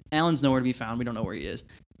 and Alan's nowhere to be found. We don't know where he is.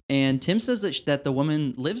 And Tim says that the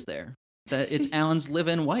woman lives there, that it's Alan's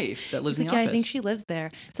live-in wife that lives in the office. I think she lives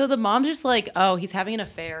there. So the mom's just like, oh, he's having an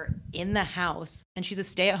affair in the house, and she's a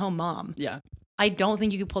stay-at-home mom. Yeah. I don't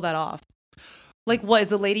think you could pull that off. Like, what is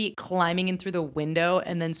the lady climbing in through the window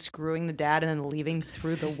and then screwing the dad and then leaving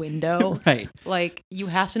through the window? Right. Like, you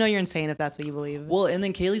have to know you're insane if that's what you believe. Well, and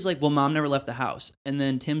then Kaylee's like, well, mom never left the house. And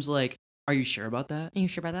then Tim's like, are you sure about that? Are you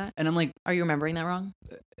sure about that? And I'm like, are you remembering that wrong?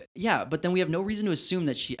 Yeah, but then we have no reason to assume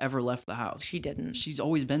that she ever left the house. She didn't. She's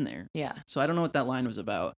always been there. Yeah. So I don't know what that line was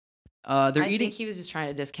about. I think he was just trying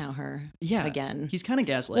to discount her. Yeah. Again. He's kind of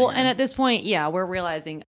gaslighting. Well, her. and at this point, yeah, we're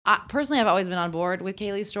realizing. Personally, I've always been on board with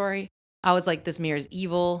Kaylee's story. I was like, this mirror is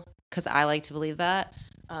evil because I like to believe that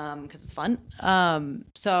because it's fun.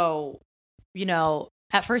 So, you know,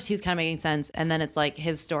 at first he was kind of making sense, and then it's like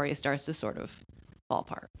his story starts to sort of fall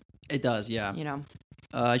apart. It does, yeah. You know,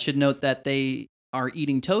 I should note that they are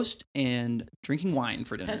eating toast and drinking wine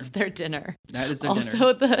for dinner. That's their dinner. That is their dinner.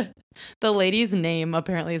 Also, the lady's name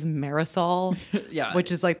apparently is Marisol. Yeah.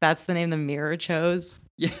 Which is like, that's the name the mirror chose.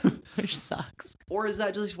 Yeah. Which sucks. Or is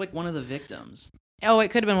that just like one of the victims? Oh, it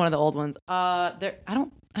could have been one of the old ones.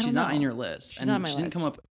 She's not in your list. She's not on my she didn't list. come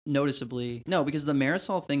up noticeably. No, because the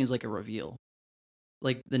Marisol thing is like a reveal.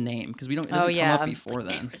 Like the name, because it doesn't come up before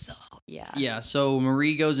then. Marisol. Yeah. Yeah, so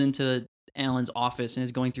Marie goes into Alan's office and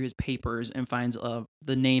is going through his papers and finds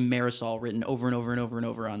the name Marisol written over and over and over and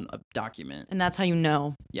over on a document. And that's how you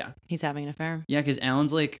know Yeah. he's having an affair. Yeah, because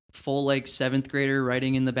Alan's like full like 7th grader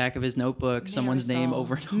writing in the back of his notebook someone's name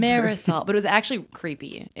over and over. Marisol. But it was actually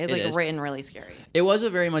creepy. It was It like is. written really scary. It was a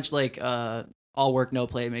very much like all work, no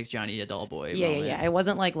play makes Johnny a dull boy Yeah, moment. yeah. It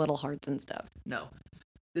wasn't like little hearts and stuff. No.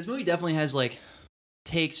 This movie definitely has like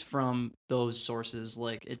takes from those sources.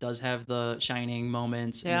 Like it does have the Shining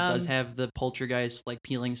moments, and it does have the Poltergeist like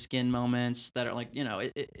peeling skin moments that are like, you know,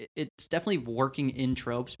 it's definitely working in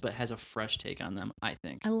tropes but has a fresh take on them, I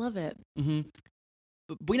think. I love it. Mm-hmm.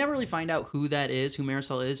 But we never really find out who that is, who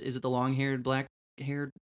Marisol is. Is it the long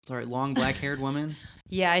black-haired woman?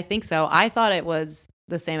 Yeah, I think so. I thought it was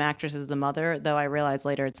the same actress as the mother, though I realized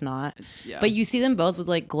later it's not. Yeah. But you see them both with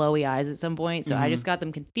like glowy eyes at some point, so I just got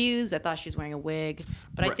them confused. I thought she was wearing a wig,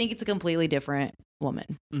 but I think it's a completely different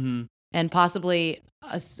woman. Mm-hmm. And possibly,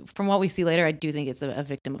 from what we see later, I do think it's a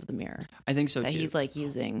victim of the mirror I think so that too. he's like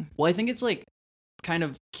using. Well, I think it's like kind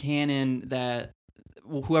of canon that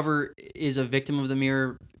whoever is a victim of the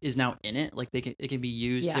mirror is now in it. Like it can be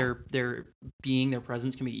used. Yeah. Their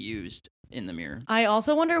presence can be used in the mirror. I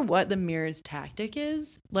also wonder what the mirror's tactic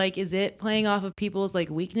is. Like, is it playing off of people's like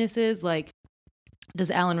weaknesses? Like, does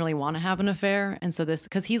Alan really want to have an affair? And so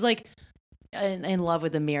because he's like in love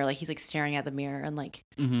with the mirror, like he's like staring at the mirror and like,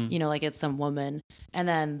 you know, like it's some woman. And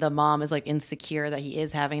then the mom is like insecure that he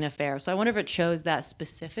is having an affair. So I wonder if it shows that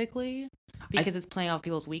specifically because it's playing off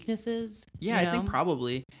people's weaknesses. Yeah, I think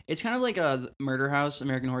probably. It's kind of like a Murder House,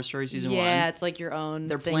 American Horror Story season 1. Yeah, it's like your own.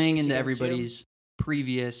 They're playing into everybody's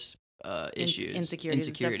previous issues,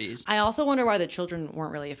 insecurities. I also wonder why the children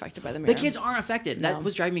weren't really affected by the mirror. The kids aren't affected. No. That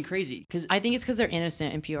was driving me crazy because I think it's because they're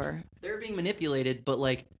innocent and pure. They're being manipulated, but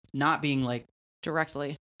like not being like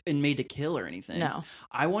directly and made to kill or anything. No.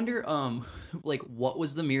 I wonder, like, what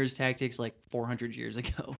was the mirror's tactics like 400 years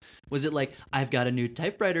ago? Was it like, I've got a new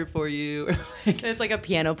typewriter for you? Or like, it's like a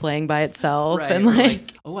piano playing by itself, right, and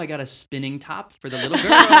like, oh, I got a spinning top for the little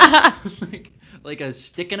girl, like a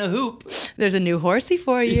stick and a hoop. There's a new horsey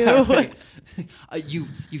for you. Yeah, right.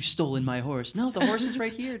 You've stolen my horse. No, the horse is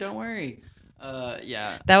right here. Don't worry.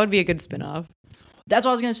 Yeah, that would be a good spinoff. That's what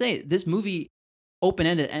I was gonna say. This movie,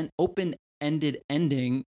 open-ended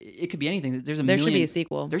ending. It could be anything. There should be a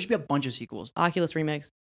sequel. There should be a bunch of sequels. Oculus remix.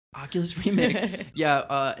 Oculus remix.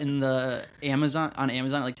 Yeah, in the on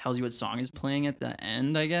Amazon, it like tells you what song is playing at the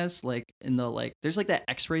end, I guess. Like in the like, there's like that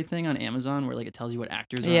X-ray thing on Amazon where like it tells you what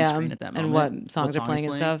actors are on screen at that moment and what songs are song playing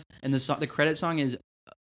is and stuff. And the credit song is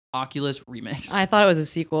Oculus remix. I thought it was a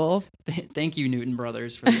sequel. Thank you, Newton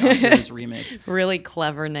Brothers, for the Oculus remix. Really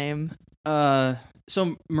clever name.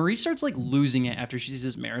 So Marie starts like losing it after she sees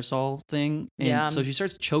this Marisol thing, and so she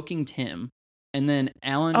starts choking Tim. And then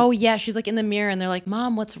Alan... Oh, yeah. She's like in the mirror and they're like,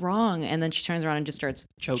 Mom, what's wrong? And then she turns around and just starts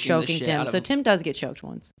choking Tim. So Tim does get choked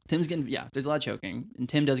once. Tim's getting... Yeah, there's a lot of choking. And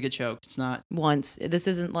Tim does get choked. It's not... Once. This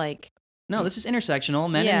isn't like... No, this is intersectional.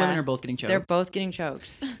 Men and women are both getting choked. They're both getting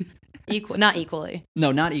choked. Not equally.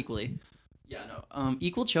 No, not equally. Yeah, no.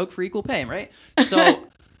 Equal choke for equal pay, right? So,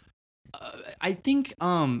 I think...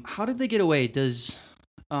 how did they get away? Does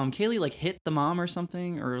Kaylee like hit the mom or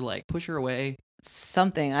something? Or like push her away?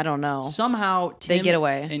 Something, I don't know. Somehow Tim they get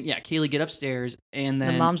away, and Kaylee get upstairs, and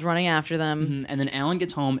then the mom's running after them, and then Alan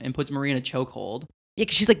gets home and puts Marie in a chokehold. Yeah,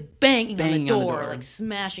 because she's like banging on the door, like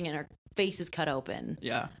smashing it. And her face is cut open.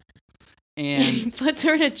 Yeah, and he puts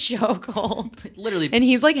her in a chokehold, literally. And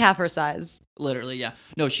he's like half her size. Literally, yeah.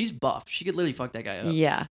 No, she's buff. She could literally fuck that guy up.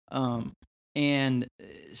 Yeah. And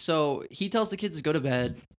so he tells the kids to go to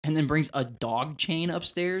bed, and then brings a dog chain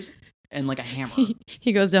upstairs. And like a hammer.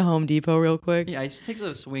 He goes to Home Depot real quick. Yeah, he takes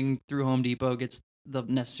a swing through Home Depot, gets the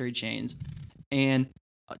necessary chains, and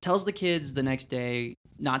tells the kids the next day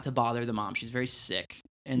not to bother the mom. She's very sick.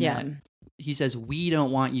 And he says, "We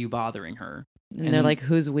don't want you bothering her." And they're like,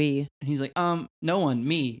 "Who's we?" And he's like, no one,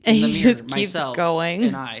 me, in the mirror, just keeps myself, going.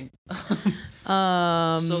 and I.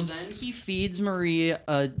 So then he feeds Marie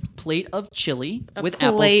a plate of chili with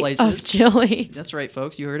apple slices. Of chili. That's right,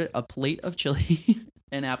 folks. You heard it. A plate of chili.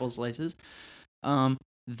 And apple slices.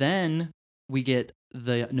 Then we get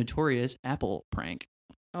the notorious apple prank.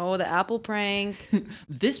 Oh, the apple prank.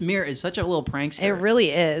 This mirror is such a little prankster. It really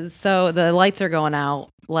is. So the lights are going out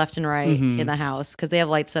left and right in the house because they have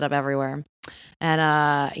lights set up everywhere. And,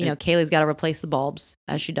 Kaylee's got to replace the bulbs,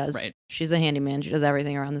 as she does. Right. She's a handyman. She does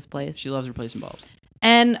everything around this place. She loves replacing bulbs.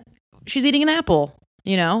 And she's eating an apple,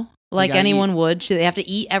 like anyone would. They have to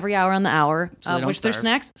eat every hour on the hour, so which their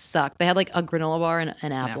snacks suck. They had like a granola bar and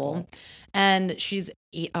an apple. And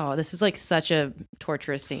this is like such a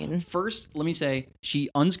torturous scene. First, let me say, she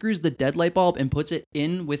unscrews the dead light bulb and puts it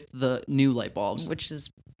in with the new light bulbs. Which is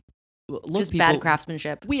just bad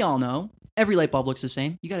craftsmanship. We all know. Every light bulb looks the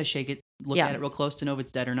same. You got to shake it, look at it real close to know if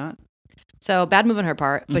it's dead or not. So bad move on her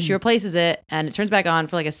part, but she replaces it and it turns back on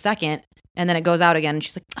for like a second and then it goes out again and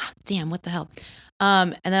she's like, damn, what the hell?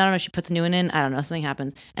 And then I don't know, she puts a new one in. I don't know, something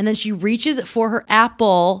happens. And then she reaches for her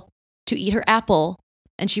apple to eat her apple.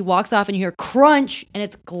 And she walks off and you hear crunch and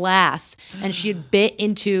it's glass. And she had bit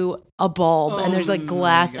into a bulb and there's like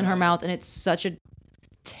glass in her mouth. And it's such a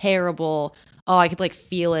terrible, I could like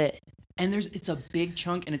feel it. And it's a big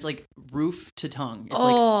chunk and it's like roof to tongue. It's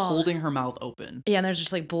like holding her mouth open. Yeah, and there's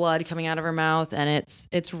just like blood coming out of her mouth and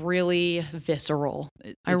it's really visceral.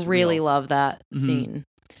 I really love that scene.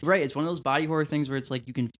 Right, it's one of those body horror things where it's like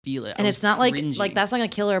you can feel it. And it's not cringing. like that's not gonna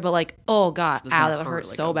kill her, but like, oh god, that would hurt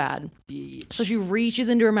so bad. Bitch. So she reaches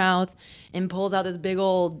into her mouth and pulls out this big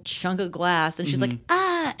old chunk of glass, and she's like,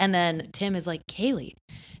 and then Tim is like, Kaylee,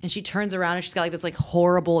 and she turns around and she's got like this like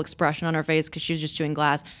horrible expression on her face because she was just chewing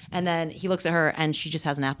glass, and then he looks at her and she just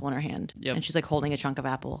has an apple in her hand, and she's like holding a chunk of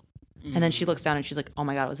apple, and then she looks down and she's like, oh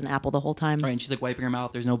my god, it was an apple the whole time. Right, and she's like wiping her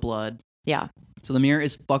mouth. There's no blood. Yeah. So the mirror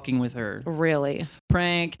is fucking with her. Really?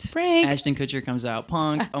 Pranked. Ashton Kutcher comes out.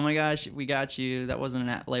 Punked. Oh my gosh, we got you. That wasn't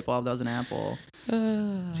a light bulb. That was an apple. So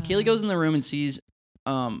Kaylee goes in the room and sees,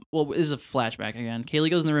 this is a flashback again. Kaylee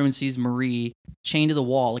goes in the room and sees Marie chained to the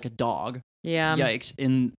wall like a dog. Yeah. Yikes.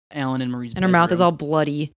 In Alan and Marie's And her mouth is all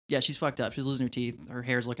bloody. Yeah, she's fucked up. She's losing her teeth. Her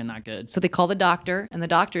hair's looking not good. So they call the doctor, and the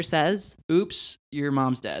doctor says, oops, your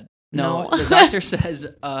mom's dead. No. The doctor says,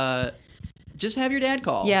 just have your dad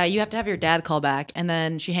call. Yeah, you have to have your dad call back. And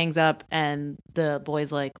then she hangs up and the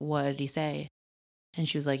boy's like, what did he say? And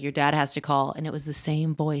she was like, your dad has to call. And it was the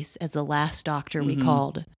same voice as the last doctor we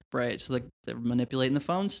called. Right. So they're manipulating the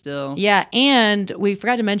phone still. Yeah. And we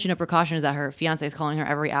forgot to mention a precaution is that her fiance is calling her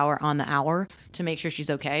every hour on the hour to make sure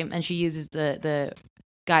she's okay. And she uses the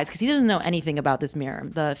guys because he doesn't know anything about this mirror,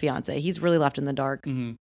 the fiance. He's really left in the dark.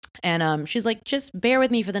 Mm-hmm. And she's like, just bear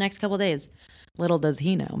with me for the next couple of days. Little does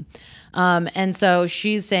he know. And so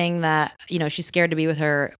she's saying that, she's scared to be with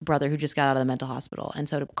her brother who just got out of the mental hospital. And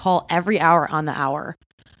so to call every hour on the hour.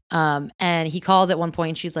 And he calls at one point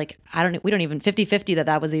and she's like, we don't even 50-50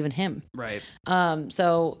 that was even him. Right.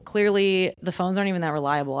 So clearly the phones aren't even that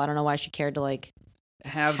reliable. I don't know why she cared to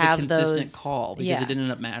have the consistent call because it didn't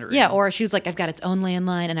end up mattering. Yeah, or she was like, I've got its own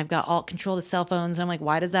landline and I've got all control of the cell phones. And I'm like,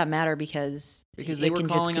 why does that matter? Because they were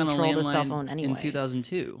calling on a the cell landline phone anyway. in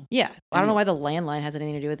 2002. Yeah, I don't know why the landline has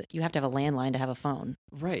anything to do with it. You have to have a landline to have a phone.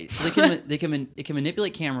 Right. So they can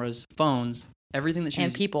manipulate cameras, phones, everything that she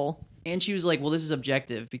and people. And she was like, well, this is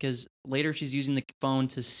objective because later she's using the phone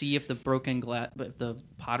to see if the the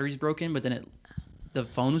pottery's broken, but then the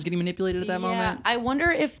phone was getting manipulated at that moment. I wonder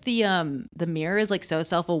if the mirror is like so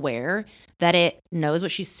self-aware that it knows what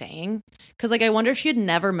she's saying. Because like I wonder if she had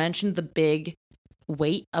never mentioned the big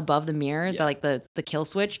weight above the mirror, the kill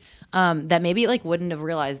switch, that maybe it like wouldn't have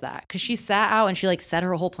realized that. Because she sat out and she like said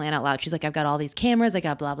her whole plan out loud. She's like, I've got all these cameras, I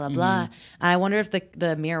got blah blah blah. And I wonder if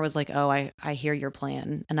the mirror was like, oh, I hear your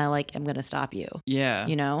plan and I like am gonna stop you. Yeah.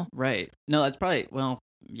 You know? Right. No, that's probably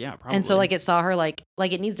yeah, probably. And so like it saw her like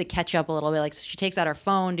it needs to catch up a little bit. Like so she takes out her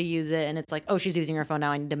phone to use it and it's like, oh, she's using her phone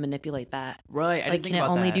now. I need to manipulate that. Right. Like can it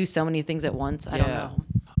only do so many things at once? I don't know.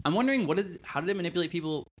 I'm wondering how did it manipulate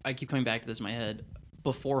people? I keep coming back to this in my head.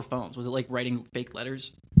 Before phones, was it like writing fake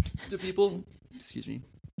letters to people? Excuse me.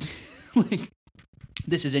 Like,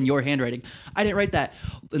 this is in your handwriting. I didn't write that.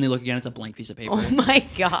 And they look again, it's a blank piece of paper. Oh my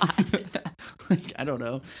God. Like, I don't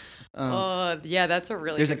know. Yeah, that's a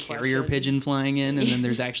really There's a carrier question. Pigeon flying in, and then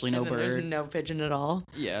there's actually no bird. There's no pigeon at all.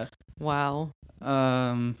 Yeah. Wow.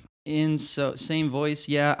 Same voice,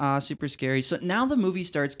 super scary. So now the movie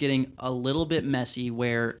starts getting a little bit messy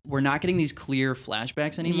where we're not getting these clear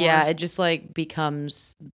flashbacks anymore. Yeah, it just like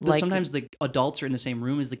becomes like sometimes the adults are in the same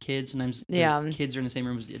room as the kids. Sometimes the kids are in the same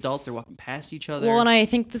room as the adults. They're walking past each other. Well, and I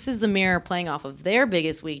think this is the mirror playing off of their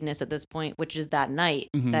biggest weakness at this point, which is that night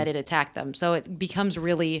that it attacked them. So it becomes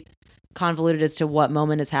really convoluted as to what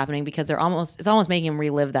moment is happening because it's almost making him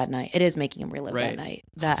relive that night. It is making him relive that night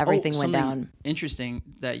that everything went down. Interesting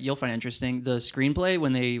that you'll find interesting. The screenplay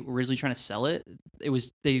when they were originally trying to sell it, it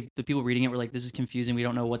was the people reading it were like, this is confusing. We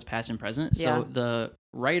don't know what's past and present. So the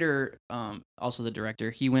writer, also the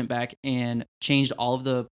director, he went back and changed all of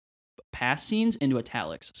the past scenes into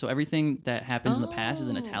italics. So everything that happens in the past is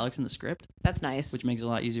in italics in the script. That's nice. Which makes it a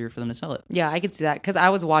lot easier for them to sell it. Yeah, I could see that because I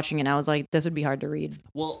was watching it and I was like, this would be hard to read.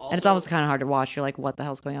 Well, also, and it's almost kind of hard to watch. You're like, what the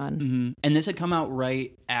hell's going on? Mm-hmm. And this had come out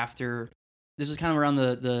right after. This was kind of around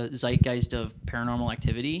the zeitgeist of Paranormal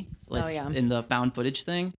Activity, like in the found footage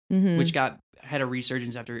thing, which had a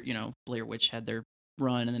resurgence after Blair Witch had their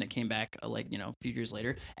run, and then it came back a few years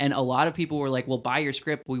later. And a lot of people were like, well, buy your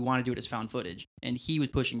script, we want to do it as found footage, and he was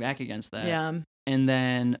pushing back against that. And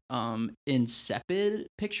then Incepid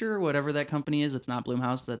Picture, whatever that company is, it's not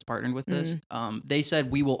Blumhouse that's partnered with this, they said,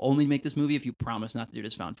 we will only make this movie if you promise not to do it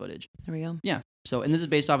as found footage. There we go. Yeah. So, and this is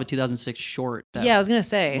based off a 2006 short that I was gonna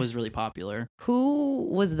say was really popular. Who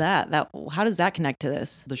was that? How does that connect to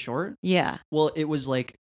this? The short? Yeah. Well, it was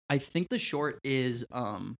like, I think the short is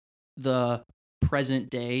the present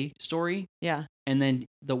day story. Yeah. And then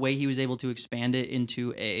the way he was able to expand it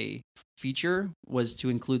into a feature was to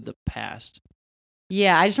include the past.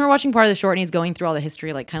 Yeah, I just remember watching part of the short and he's going through all the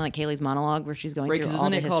history, like kind of like Kaylee's monologue where she's going through all the history.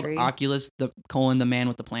 Right, because isn't it called Oculus, the man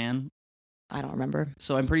with the plan? I don't remember.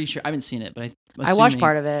 So I'm pretty sure, I haven't seen it, but I watched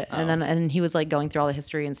part of it and he was like going through all the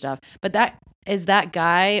history and stuff. But that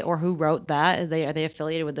guy or who wrote that, are they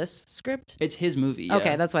affiliated with this script? It's his movie, yeah.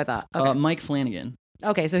 Okay, that's what I thought. Okay. Mike Flanagan.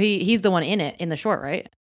 Okay, so he's the one in the short, right?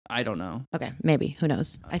 I don't know. Okay, maybe. Who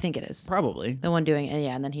knows? I think it is. Probably. The one doing it,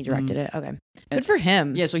 and then he directed it. Okay. Good for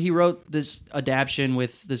him. Yeah, so he wrote this adaptation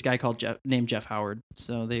with this guy named Jeff Howard.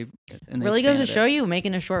 So they really goes to show you,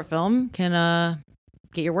 making a short film can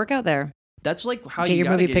get your work out there. That's like how you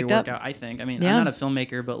gotta get your work out, I think. I mean, I'm not a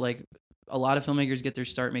filmmaker, but like a lot of filmmakers get their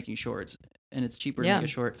start making shorts, and it's cheaper to make a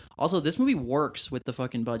short. Also, this movie works with the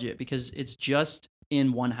fucking budget because it's just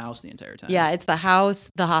in one house the entire time. Yeah, it's the house,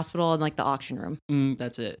 the hospital, and like the auction room.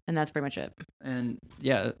 That's it. And that's pretty much it. And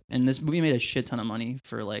yeah, and this movie made a shit ton of money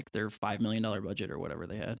for like their $5 million budget or whatever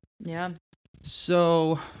they had. Yeah.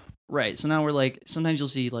 So, right. So now we're like, sometimes you'll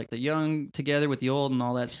see like the young together with the old and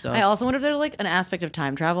all that stuff. I also wonder if there's like an aspect of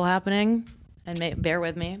time travel happening, and bear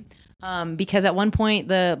with me. Because at one point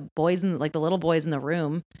the little boy's in the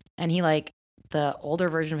room and he like, the older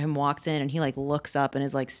version of him walks in and he like looks up and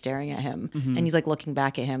is like staring at him and he's like looking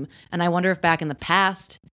back at him. And I wonder if back in the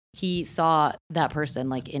past he saw that person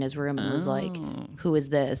like in his room and was like, who is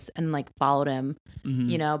this? And like followed him,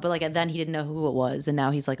 but like then he didn't know who it was. And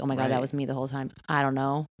now he's like, oh my God, that was me the whole time. I don't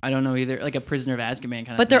know. I don't know either. Like a Prisoner of Azkaban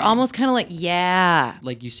kind of But they're almost kind of like, yeah.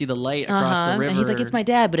 Like you see the light across the river. And he's like, it's my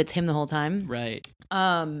dad, but it's him the whole time. Right.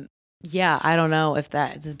 Yeah, I don't know if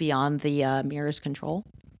that is beyond the mirror's control.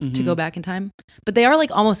 To go back in time, but they are like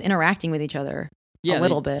almost interacting with each other. Yeah, a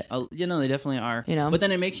little bit. You know, they definitely are. You know? But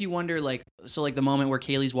then it makes you wonder, like, so like the moment where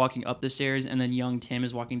Kaylee's walking up the stairs and then young Tim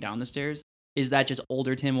is walking down the stairs, is that just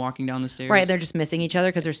older Tim walking down the stairs? Right, they're just missing each other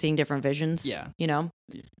because they're seeing different visions. Yeah. You know?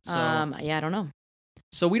 So, Yeah, I don't know.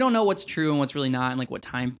 so we don't know what's true and what's really not, and like what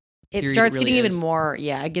time. It period starts really getting is. even more,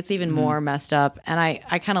 it gets even Mhm. more messed up. And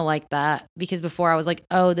I kind of like that because before I was like,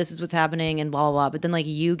 oh, this is what's happening and blah, blah, blah. But then like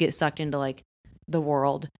you get sucked into like the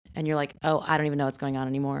world and you're like, oh, I don't even know what's going on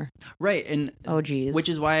anymore. Right, and Oh, geez. which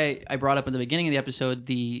is why I brought up at the beginning of the episode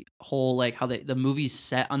the whole like how the movie's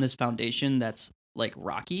set on this foundation that's like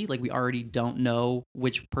rocky. Like we already don't know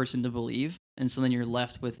which person to believe, and so then you're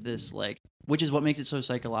left with this like, which is what makes it so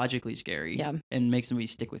psychologically scary. Yeah. And makes the movie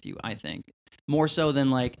stick with you. I think more so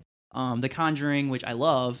than like The Conjuring, which I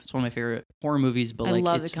love. It's one of my favorite horror movies, but I like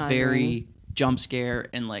love it's The Conjuring. very jump scare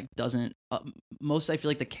and like doesn't. Most I feel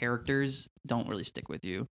like the characters don't really stick with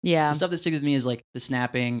you. Yeah. The stuff that sticks with me is like the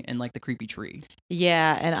snapping and like the creepy tree.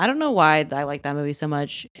 Yeah. And I don't know why I like that movie so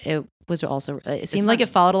much. It was also, it seemed like not-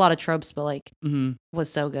 it followed a lot of tropes, but like Mm-hmm.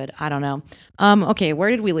 was so good. I don't know. Okay. Where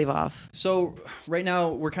did we leave off? So right now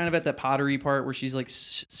we're kind of at that pottery part where she's like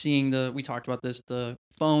seeing we talked about this, the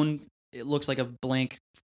phone. It looks like a blank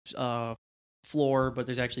floor, but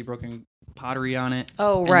there's actually broken pottery on it.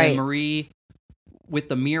 Oh, And right. then Marie, with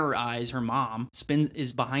the mirror eyes, her mom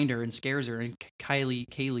is behind her and scares her, and Kaylee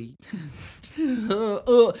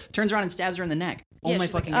turns around and stabs her in the neck. Oh Yeah, my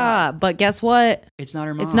she's fucking like, god! but guess what? It's not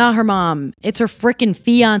her mom. It's not her mom. It's her freaking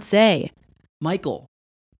fiance. Michael.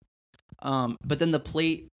 But then the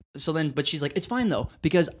plate. So then, but she's like, it's fine though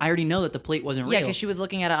because I already know that the plate wasn't Yeah, real. because she was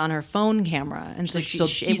looking at it on her phone camera, and so She's like,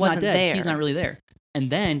 she he's it wasn't not dead. there. He's not really there. And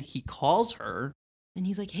then he calls her, And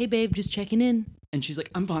he's like, "Hey, babe, just checking in." and she's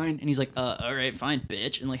like, "I'm fine." And he's like, all right, fine,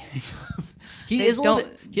 bitch." And like, he They is a little don't-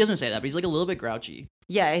 bit. He doesn't say that, but he's like a little bit grouchy.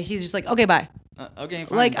 Yeah, he's just like, "Okay, bye." Okay,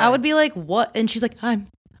 fine. Like bye. I would be like, "What?" And she's like, "I'm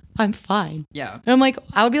fine." Yeah. And I'm like,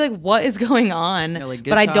 I would be like, "What is going on?" Yeah, like, good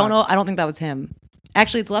but I talk. don't know. I don't think that was him.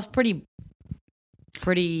 Actually, it's left pretty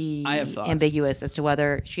I have thoughts. ambiguous as to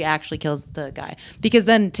whether she actually kills the guy. Because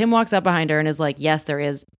then Tim walks up behind her and is like, "Yes, there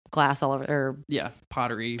is glass all over, or Yeah,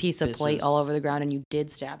 pottery piece of plate pieces. all over the ground, and you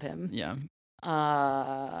did stab him." Yeah.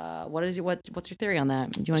 What's your theory on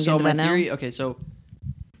that? Do you want to So get into my that now? theory. Okay, so,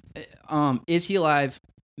 is he alive?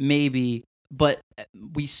 Maybe, but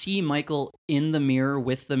we see Michael in the mirror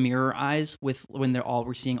with the mirror eyes when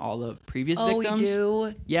we're seeing all the previous victims. We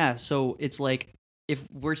do. Yeah, so it's like if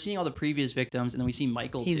we're seeing all the previous victims and then we see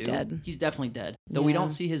Michael He's too, dead. he's definitely dead. Though we Yeah. don't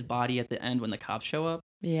see his body at the end when the cops show up.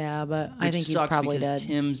 Yeah, but I Which think he's sucks probably because dead.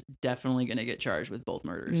 Tim's definitely gonna get charged with both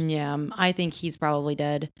murders. Yeah, I think he's probably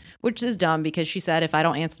dead, which is dumb because she said, if I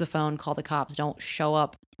don't answer the phone, call the cops. Don't show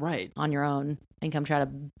up Right. on your own and come try to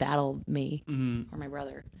battle me Hmm. or my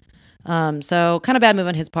brother. So kind of bad move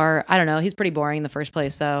on his part. I don't know. He's pretty boring in the first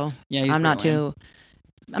place, so Yeah, he's I'm not pretty lame.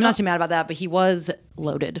 not too mad about that. But he was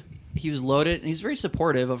loaded. He was loaded and he's very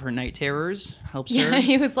supportive of her night terrors. Helps Yeah, her.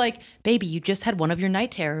 he was like, "Baby, you just had one of your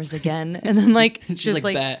night terrors again," and then like She's just like,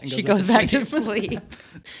 like "Bet," and she goes goes back back to to sleep.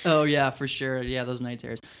 Oh yeah, for sure. Yeah, those night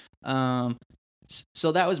terrors.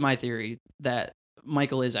 So that was my theory that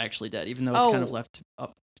Michael is actually dead, even though it's kind of Oh. left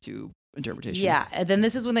up to interpretation. Yeah, and then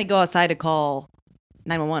this is when they go outside to call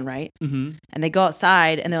 911, right? Mm-hmm. And they go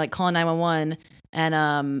outside and they're like calling 911,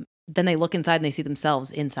 and then they look inside and they see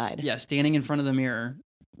themselves inside Yeah, standing in front of the mirror,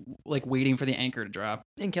 like waiting for the anchor to drop.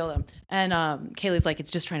 and kill them. And Kaylee's like,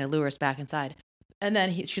 it's just trying to lure us back inside. And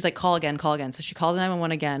then she's like, call again. So she calls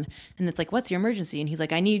 911 again, and it's like, what's your emergency? And he's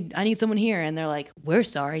like, I need someone here. And they're like, we're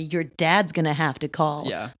sorry, your dad's gonna have to call.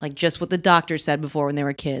 Yeah. like just what the doctor said before when they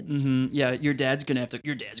were kids. Mm-hmm. Yeah, your dad's gonna have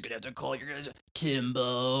to call your guys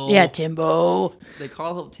Timbo. Yeah, Timbo. They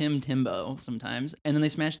call him Timbo sometimes, and then they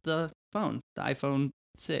smash the phone, the iPhone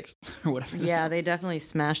 6 or whatever. Yeah, they definitely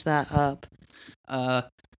smashed that up.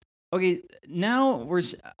 Okay, now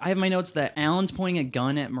I have my notes that Alan's pointing a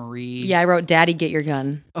gun at Marie. Yeah, I wrote, Daddy, get your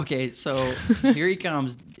gun. Okay, so here he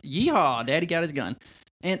comes. Yeehaw! Daddy got his gun.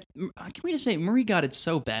 And can we just say Marie got it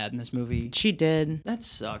so bad in this movie? She did. That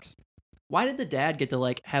sucks. Why did the dad get to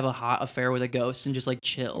like have a hot affair with a ghost and just like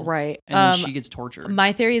chill? Right. And then she gets tortured.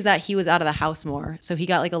 My theory is that he was out of the house more, so he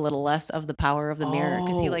got like a little less of the power of the mirror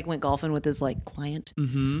because he Oh. like went golfing with his like client,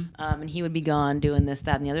 Mm-hmm. and he would be gone doing this,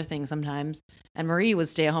 that, and the other thing sometimes. And Marie was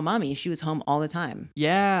stay-at-home mommy; she was home all the time.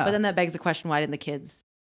 Yeah. But then that begs the question: why didn't the kids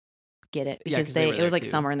get it? Yeah, Because 'cause they were it was there like too.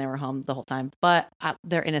 summer and they were home the whole time. But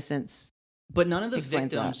their innocence, But none of the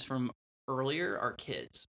explains victims that. from earlier are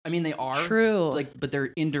kids. I mean, they are true. like, but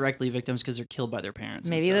they're indirectly victims because they're killed by their parents.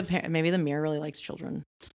 and maybe stuff. maybe the mirror really likes children.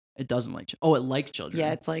 It doesn't like. Oh, it likes children.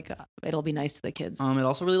 Yeah, it's like it'll be nice to the kids. It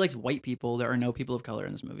also really likes white people. There are no people of color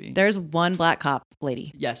in this movie. There's one black cop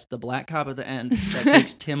lady. Yes, the black cop at the end that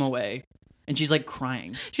takes Tim away, and she's like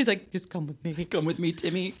crying. She's like, "Just come with me. Come with me,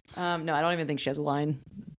 Timmy." No, I don't even think she has a line.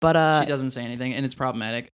 But she doesn't say anything, and it's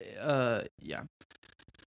problematic. Yeah.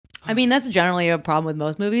 I mean, that's generally a problem with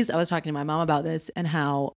most movies. I was talking to my mom about this and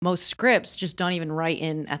how most scripts just don't even write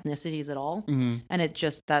in ethnicities at all. Mm-hmm. And it's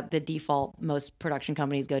just that the default most production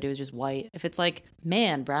companies go to is just white. If it's like,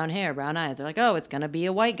 man, brown hair, brown eyes, they're like, oh, it's going to be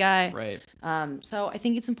a white guy. Right. So I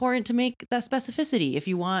think it's important to make that specificity. If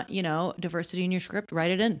you want, diversity in your script,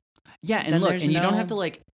 write it in. Yeah, and Then look, there's and you don't no- have to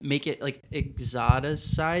like make it like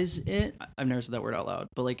exoticize it. I've never said that word out loud,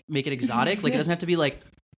 but like make it exotic. Like it doesn't have to be like,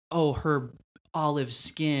 oh, her olive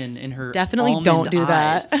skin and her Definitely almond don't do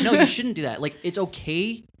eyes. that. No, you shouldn't do that. Like it's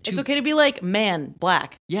okay. It's okay to be like man,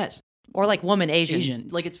 black, Yes, or like woman, Asian.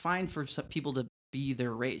 Like it's fine for some people to be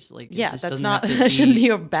their race. Like it Yeah, just that's doesn't not have to that shouldn't be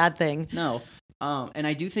a bad thing. No. And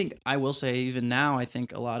I do think, I will say, even now, I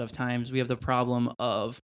think a lot of times we have the problem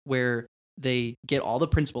of where they get all the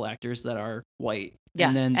principal actors that are white. Yeah,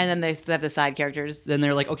 And then they have the side characters. then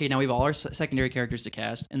they're like, okay, now we have all our secondary characters to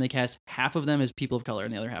cast, and they cast half of them as people of color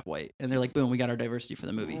and the other half white, and they're like, boom, we got our diversity for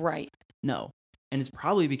the movie. Right. No, and it's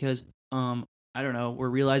probably because I don't know, we're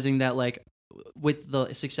realizing that like with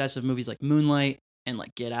the success of movies like Moonlight and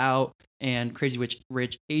like Get Out and Crazy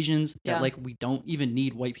Rich Asians, Yeah. that like we don't even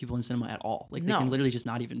need white people in cinema at all. Like they No. can literally just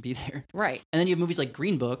not even be there. Right. And then you have movies like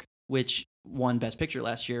Green Book, which won Best Picture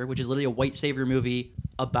last year, which is literally a white savior movie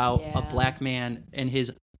about a Yeah. black man and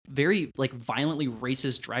his very like violently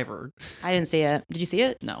racist driver. I didn't see it. Did you see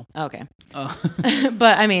it? No. Okay. Uh,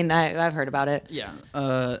 But I mean, I've heard about it. yeah.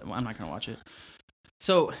 Well, I'm not gonna watch it.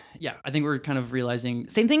 So yeah, I think we're kind of realizing.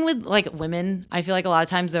 Same thing with like women. I feel like a lot of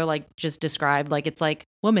times they're like just described like it's like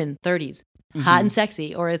woman 30s, hot Mhm. and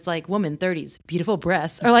sexy, or it's like woman 30s, beautiful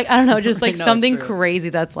breasts, or like I don't know, just Right, like no, it's something true. crazy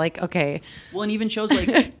that's like okay, Well, and even shows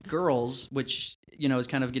like Girls, which is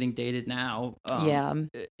kind of getting dated now. yeah,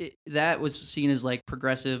 That was seen as like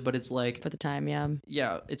progressive, but it's like for the time,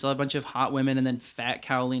 yeah. it's a bunch of hot women and then fat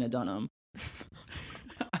cow Lena Dunham.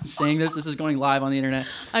 I'm saying this is going live on the internet.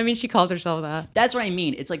 I mean, she calls herself that. That's what I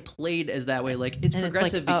mean. It's like played as that way. Like it's And it's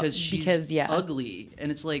progressive like, oh, because she's because, yeah. ugly,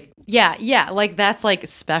 and it's like Yeah, like that's like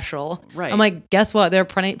special. Right. I'm like, guess what? There are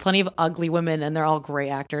plenty of ugly women, and they're all great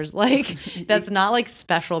actors. Like that's not like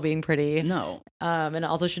special being pretty. no, And it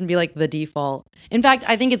also shouldn't be like the default. In fact,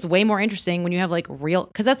 I think it's way more interesting when you have like real,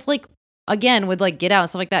 because that's like, again, with like Get Out and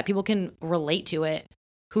stuff like that, people can relate to it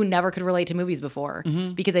who never could relate to movies before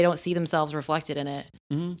Mhm. because they don't see themselves reflected in it.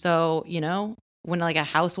 Mhm. So, when like a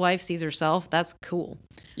housewife sees herself, that's cool.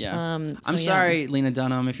 yeah. So, I'm yeah. sorry, Lena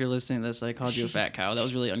Dunham, if you're listening to this. I called you a She's- fat cow. That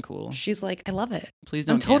was really uncool. She's like, I love it. Please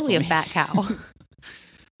don't. I'm totally a cancel me. fat cow.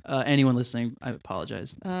 Anyone listening, I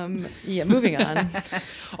apologize. Yeah, moving on.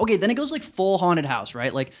 Okay, then it goes like full haunted house,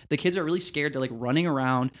 right? Like the kids are really scared. They're like running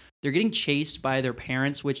around. They're getting chased by their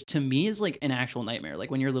parents, which to me is like an actual nightmare.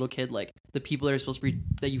 Like when you're a little kid, like the people that are supposed to be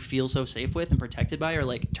that you feel so safe with and protected by are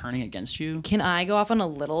like turning against you. Can I go off on a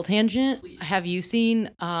little tangent? Please. Have you seen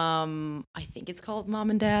I think it's called Mom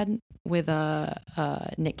and Dad with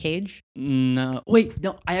Nick Cage? No, wait,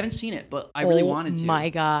 no, I haven't seen it, but I really wanted to. My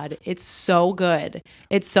God, it's so good.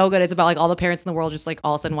 It's so good. It's about like all the parents in the world just like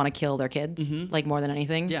all of a sudden want to kill their kids, Mhm. like more than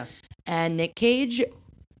anything. Yeah. And Nick Cage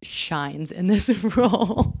shines in this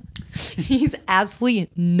role. He's absolutely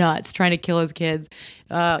nuts trying to kill his kids.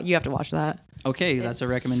 You have to watch that. Okay, that's a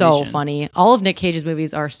It's recommendation. So funny. All of Nick Cage's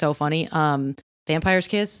movies are so funny. Vampire's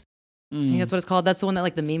Kiss. I think that's what it's called. That's the one that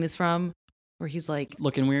like the meme is from, where he's like,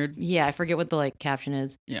 Looking weird. yeah, I forget what the like caption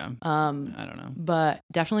is. Yeah, I don't know. But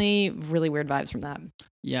definitely really weird vibes from that.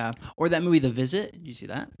 Yeah, or that movie, The Visit. Did you see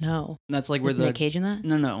that? No, That's like where is the Nick Cage in that?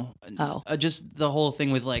 no, Oh. just the whole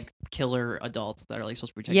thing with like killer adults that are like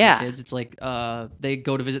supposed to protect Yeah. their kids. It's like they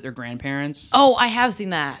go to visit their grandparents. Oh, I have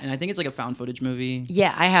seen that. And I think it's like a found footage movie.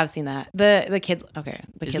 Yeah, I have seen that. The kids. Okay,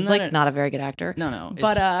 the Isn't kid's that like a- not a very good actor. No,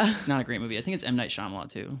 But it's not a great movie. I think it's M. Night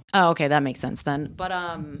Shyamalan too. oh, okay, that makes sense then. But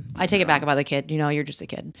I take it back about the kid. You're just a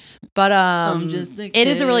kid. But I'm just a it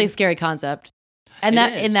is a really kid. scary concept. And It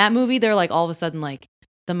that is. in that movie, they're like all of a sudden like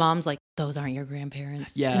the mom's like, those aren't your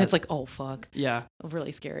grandparents. Yeah. and it's like, oh fuck, Yeah.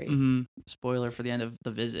 really scary. hmm Spoiler for the end of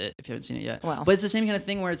The Visit if you haven't seen it yet. Well. But it's the same kind of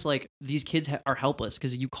thing where it's like these kids are helpless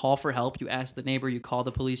because you call for help, you ask the neighbor, you call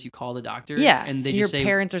the police, you call the doctor. Yeah, And they your just say,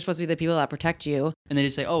 parents are supposed to be the people that protect you,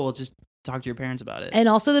 oh, well, just talk to your parents about it. and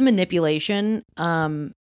also the manipulation.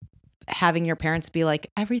 having your parents be like,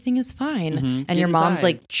 everything is fine, and Get your mom's inside.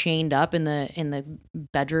 like chained up in the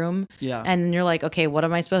bedroom, Yeah. and you're like, okay, what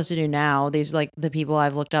am I supposed to do now? These are like the people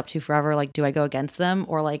I've looked up to forever. Like, do I go against them,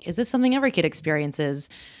 or like, is this something every kid experiences?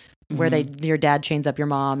 Where your dad chains up your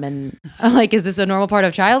mom, and like, is this a normal part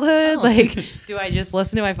of childhood? Oh. Like, do I just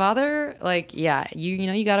listen to my father? Like, yeah, you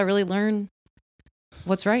know, you got to really learn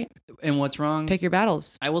what's right. And what's wrong? Pick your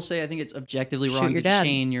battles. I will say I think it's objectively Shoot wrong your to dad.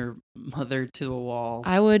 chain your mother to a wall.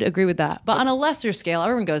 I would agree with that, but on a lesser scale,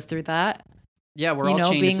 everyone goes through that. Yeah, we're You all know,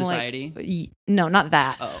 chained to being society. like, no, not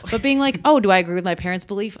that, Oh. but being like, oh, do I agree with my parents'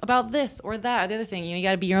 belief about this or that or the other thing? You know, you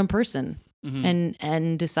got to be your own person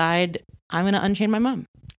and decide I'm going to unchain my mom.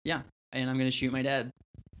 Yeah, and I'm gonna shoot my dad.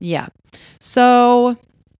 Yeah, so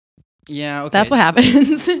Yeah, okay. that's what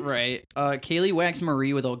happens. Right. Kaylee whacks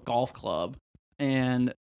Marie with a golf club,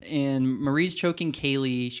 and Marie's choking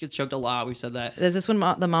Kaylee. She gets choked a lot. We've said that. Is this when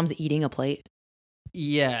the mom's eating a plate?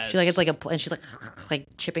 Yes. She like it's like and she's like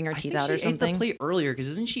chipping her I teeth think out she or ate something. the plate earlier because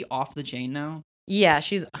isn't she off the chain now? Yeah,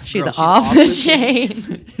 she's Girl, off the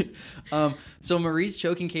chain. So Marie's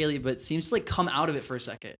choking Kaylee, but seems to like come out of it for a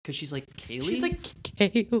second because she's like, Kaylee. She's like,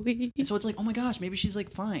 Kaylee. And so it's like, oh my gosh, maybe she's like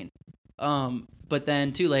fine. But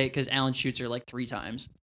then too late because Alan shoots her like 3 times.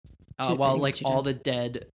 I While think like it's 2 all times. the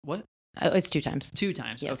dead what? Oh, it's 2 times. 2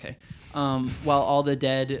 times. Yes. Okay. While all the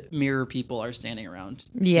dead mirror people are standing around.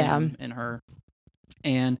 Yeah. him and her.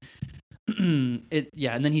 And and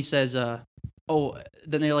then he says, then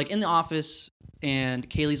they're like in the office and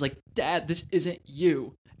Kaylee's like, Dad, this isn't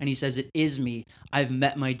you. And he says, it is me. I've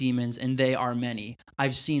met my demons and they are many.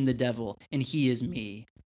 I've seen the devil and he is me.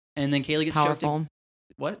 And then Kaylee gets choked. Powerful.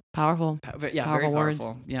 What? Powerful. Yeah, Powerful very words.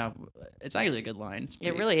 powerful. Yeah, it's actually a good line. It's It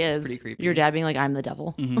pretty- really it's is. pretty creepy. Your dad being like, I'm the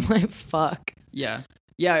devil. Mhm. I'm like, fuck. Yeah.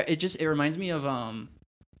 It reminds me of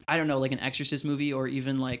I don't know, like an Exorcist movie or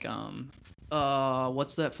even like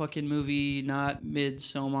what's that fucking movie? Not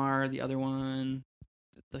Midsommar, the other one,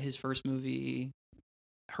 his first movie,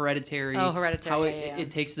 Hereditary. Oh, Hereditary. How yeah. it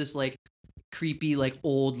takes this like creepy like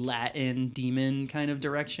old Latin demon kind of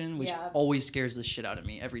direction, which Yeah. always scares the shit out of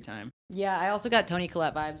me every time. Yeah, I also got Toni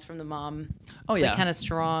Collette vibes from the mom. Oh It's yeah, like kind of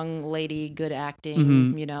strong lady, good acting,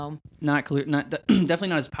 Mhm. you know. not clear, not definitely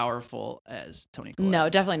not as powerful as Toni Collette. No,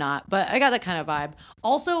 definitely not. But I got that kind of vibe.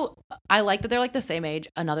 Also, I like that they're like the same age.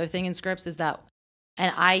 Another thing in scripts is that,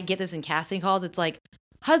 and I get this in casting calls, it's like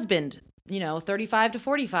husband, 35 to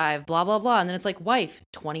 45, blah, blah, blah. And then it's like wife,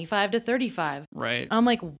 25 to 35. Right. I'm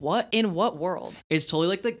like, what? In what world? It's totally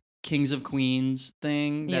like the Kings of Queens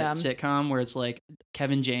thing, that Yeah. sitcom where it's like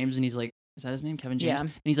Kevin James and he's like, is that his name? Kevin James? Yeah.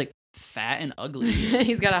 And he's like fat and ugly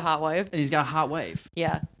He's got a hot wife. and he's got a hot wife.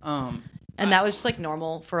 Yeah. Um, And that was just like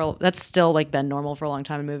normal that's still like been normal for a long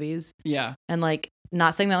time in movies. yeah. And like,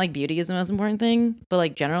 not saying that like beauty is the most important thing, but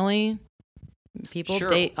like generally, people Sure.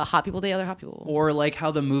 date hot people date other hot people. Or like how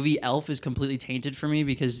the movie Elf is completely tainted for me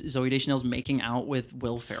because Zoe Deschanel's making out with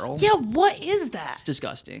Will Ferrell. Yeah, what is that? It's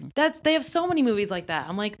disgusting. They have so many movies like that.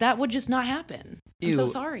 I'm like, that would just not happen. I'm so Ew.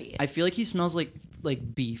 sorry. I feel like he smells like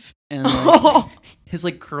beef and like, his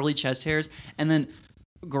like curly chest hairs and then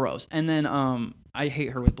gross. And then I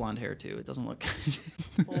hate her with blonde hair too. It doesn't look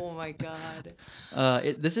good. Oh my god.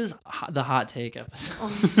 This is the hot take episode.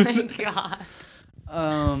 Oh my god.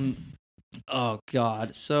 Oh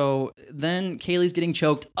god. So then Kaylee's getting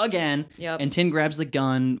choked again. Yep. And Tin grabs the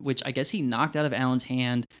gun, which I guess he knocked out of Alan's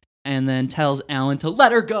hand, and then tells Alan to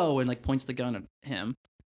let her go and like points the gun at him.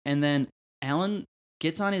 And then Alan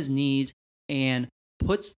gets on his knees and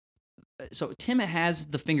puts so Tim has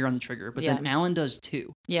the finger on the trigger, but then Yeah. Alan does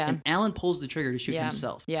too. Yeah. And Alan pulls the trigger to shoot Yeah.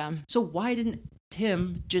 himself. Yeah. So why didn't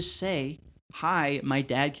Tim just say, "Hi, my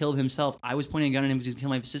dad killed himself. I was pointing a gun at him because he was going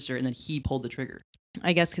to kill my sister," and then he pulled the trigger?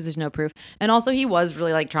 I guess because there's no proof. And also, he was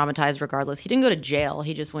really like traumatized regardless. He didn't go to jail.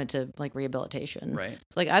 He just went to like rehabilitation. Right.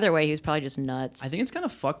 So like either way, he was probably just nuts. I think it's kind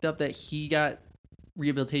of fucked up that he got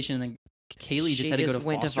rehabilitation and then Kaylee She just had to go to just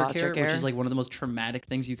went to foster, foster care, which care. is like one of the most traumatic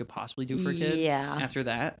things you could possibly do for a kid. Yeah. After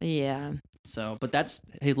that. Yeah. So, but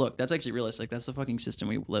hey, look, that's actually realistic. That's the fucking system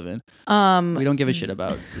we live in. We don't give a shit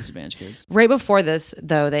about disadvantaged kids. Right before this,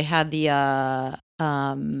 though, they had the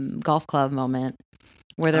golf club moment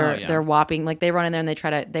where they're whopping, like they run in there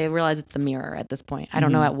and they realize it's the mirror at this point. I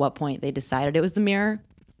don't know at what point they decided it was the mirror,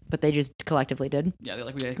 but they just collectively did. Yeah, they're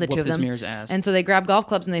like, The whoop two of this them. mirror's ass. And so they grab golf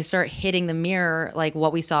clubs and they start hitting the mirror like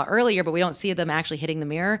what we saw earlier, but we don't see them actually hitting the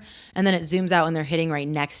mirror. And then it zooms out and they're hitting right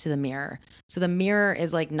next to the mirror. So the mirror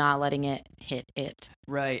is like not letting it hit it.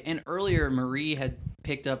 Right. And earlier, Marie had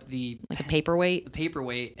picked up the Like a paperweight.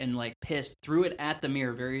 paperweight and like pissed, threw it at the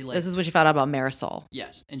mirror very like. This is what you found out about Marisol.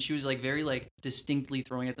 Yes, and she was like very like distinctly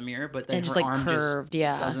throwing at the mirror, but then And her just like arm curved,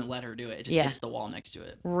 just doesn't let her do it. It just hits the wall next to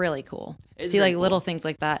it. Really cool. It's See, very like cool. little things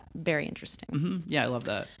like that, very interesting. Mm-hmm. Yeah, I love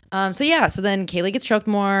that. So then Kaylee gets choked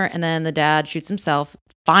more, and then the dad shoots himself.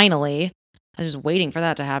 Finally, I was just waiting for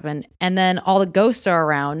that to happen, and then all the ghosts are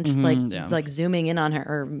around, like zooming in on her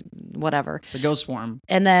or whatever. The ghost swarm.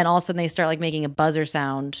 And then all of a sudden they start like making a buzzer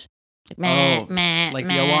sound. Like, meh, meh, like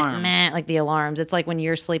meh, the alarm. meh, like the alarms. It's like when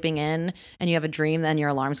you're sleeping in and you have a dream, then your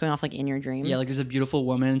alarm's going off like in your dream. Yeah, like there's a beautiful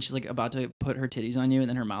woman, she's like about to put her titties on you, and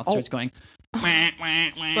then her mouth starts going.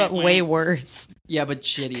 But way worse. Yeah, but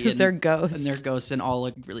shitty. Because they're ghosts. And they're ghosts and all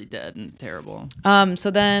look really dead and terrible.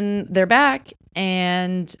 So then they're back,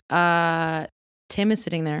 and Tim is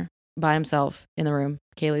sitting there by himself in the room.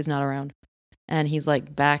 Kaylee's not around. And he's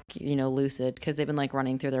like back, lucid, because they've been like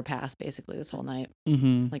running through their past basically this whole night,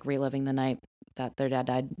 like reliving the night that their dad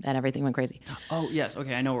died and everything went crazy. Oh, yes.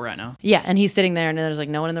 Okay, I know where we're at now. Yeah, and he's sitting there and there's like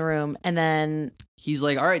no one in the room. And then he's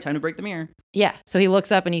like, all right, time to break the mirror. Yeah, so he looks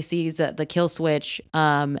up and he sees the kill switch,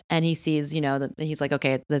 and he sees, he's like,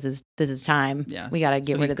 okay, this is time. Yeah, we got to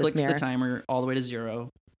get rid of this mirror. He clicks the timer all the way to 0.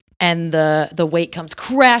 And the weight comes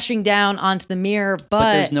crashing down onto the mirror,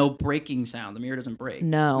 but there's no breaking sound. The mirror doesn't break.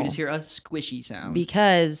 No. We just hear a squishy sound.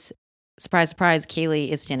 Because, surprise, surprise, Kaylee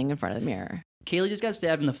is standing in front of the mirror. Kaylee just got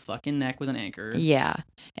stabbed in the fucking neck with an anchor. Yeah.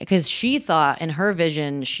 Because she thought, in her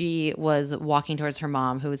vision, she was walking towards her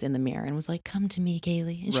mom, who was in the mirror, and was like, come to me,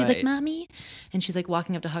 Kaylee. And she's like, Mommy? And she's like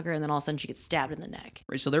walking up to hug her, and then all of a sudden she gets stabbed in the neck.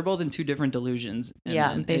 Right, so they're both in two different delusions. And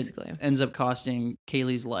yeah, basically. It ends up costing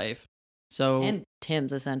Kaylee's life. So and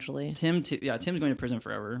Tim's, essentially. Tim's going to prison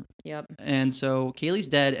forever. Yep. And so Kaylee's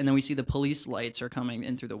dead, and then we see the police lights are coming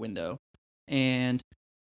in through the window. And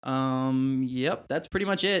yep, that's pretty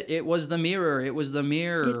much it. It was the mirror. It was the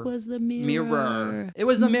mirror. It was the mirror. Mirror. It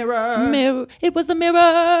was the mirror. Mirror. It was the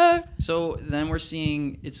mirror. So then we're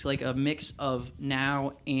seeing it's like a mix of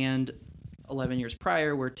now and 11 years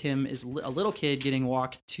prior, where Tim is a little kid getting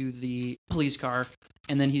walked to the police car.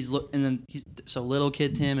 And then so little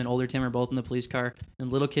kid Tim and older Tim are both in the police car.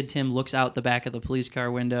 And little kid Tim looks out the back of the police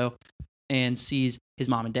car window and sees his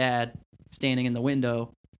mom and dad standing in the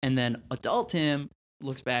window. And then adult Tim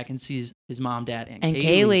looks back and sees his mom, dad, and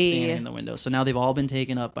Kaylee standing in the window. So now they've all been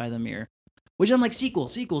taken up by the mirror. Which I'm like, sequel,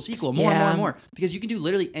 more and more. Because you can do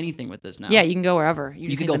literally anything with this now. Yeah, you can go wherever.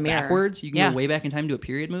 You can go backwards. You can go way back in time to a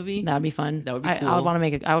period movie. That would be fun. That would be cool. I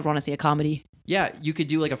would want to see a comedy. Yeah, you could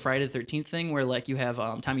do like a Friday the 13th thing where like you have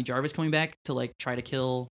Tommy Jarvis coming back to like try to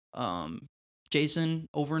kill Jason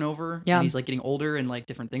over and over. Yeah. And he's like getting older and like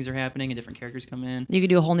different things are happening and different characters come in. You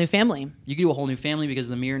could do a whole new family. You could do a whole new family because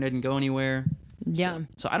the mirror didn't go anywhere. Yeah.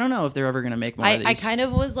 So I don't know if they're ever going to make more of these. I kind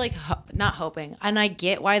of was like, not hoping. And I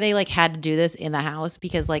get why they like had to do this in the house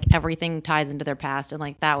because like everything ties into their past and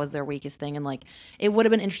like that was their weakest thing. And like it would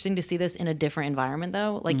have been interesting to see this in a different environment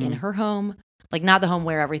though, like in her home. Like, not the home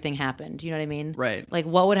where everything happened. You know what I mean? Right. Like,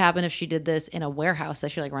 what would happen if she did this in a warehouse that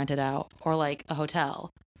she, like, rented out? Or, like, a hotel?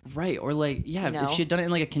 Right. Or, like, yeah, if she had done it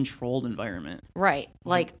in, like, a controlled environment. Right.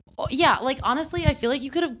 Like, yeah, like, honestly, I feel like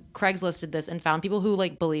you could have Craigslisted this and found people who,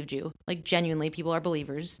 like, believed you. Like, genuinely, people are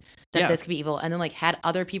believers that this could be evil. And then, like, had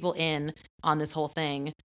other people in on this whole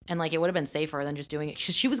thing. And, like, it would have been safer than just doing it.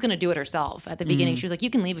 She was going to do it herself. At the beginning, she was like, you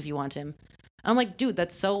can leave if you want him. And I'm like, dude,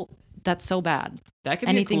 that's so bad. That could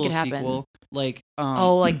Anything be a cool could happen. Sequel. Like,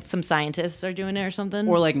 like some scientists are doing it or something.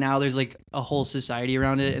 Or like now there's like a whole society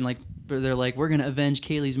around it, and like they're like, we're gonna avenge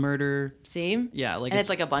Kaylee's murder. See? Yeah, like and it's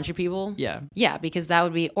like a bunch of people. Yeah, yeah, because that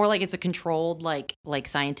would be, or like it's a controlled like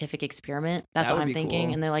scientific experiment. That's what I'm thinking.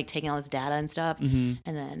 Cool. And they're like taking all this data and stuff, and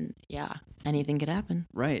then anything could happen.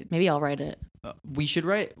 Right. Maybe I'll write it. We should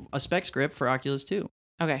write a spec script for Oculus 2.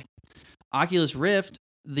 Okay. Oculus Rift,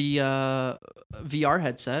 the VR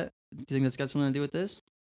headset. Do you think that's got something to do with this?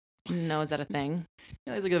 No, is that a thing?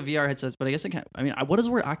 Yeah, it's like a VR headset, but I guess it can't. I mean, what does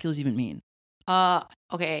the word Oculus even mean?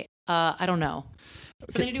 Okay. I don't know.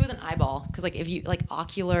 Something to do with an eyeball, because like if you like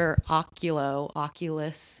Oculus.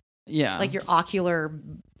 Yeah. Like your ocular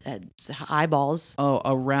eyeballs. Oh,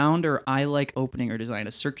 a round or eye-like opening or design,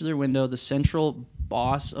 a circular window, the central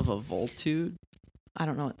boss of a voltude. I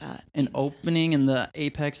don't know what that. An opening in the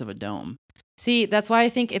apex of a dome. See, that's why I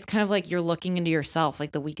think it's kind of like you're looking into yourself,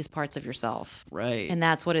 like the weakest parts of yourself. Right. And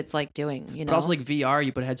that's what it's like doing, you know? But also like VR,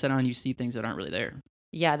 you put a headset on, you see things that aren't really there.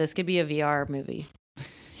 Yeah, this could be a VR movie.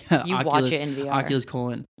 Yeah, you watch it in VR. Oculus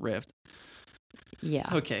Rift. Yeah.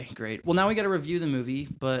 Okay, great. Well, now we got to review the movie,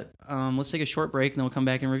 but let's take a short break and then we'll come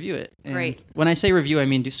back and review it. And great. When I say review, I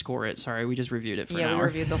mean to score it. Sorry, we just reviewed it for an hour. Yeah, we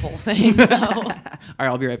reviewed the whole thing. So. All right,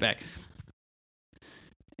 I'll be right back.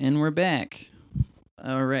 And we're back.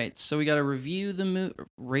 All right, so we got to review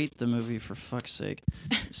rate the movie, for fuck's sake.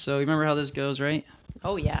 So you remember how this goes, right?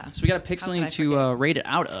 Oh, yeah. So we got to pick something to rate it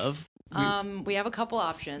out of. We have a couple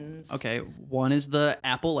options. Okay, one is the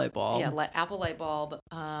Apple light bulb. Yeah, Apple light bulb,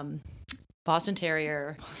 Boston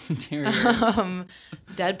Terrier, Boston Terrier,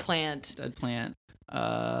 dead plant,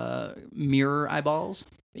 mirror eyeballs.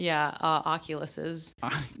 Yeah, Oculuses.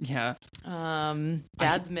 Yeah.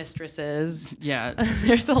 Dad's mistresses. Yeah.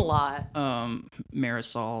 There's a lot.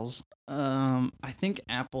 Marisols. I think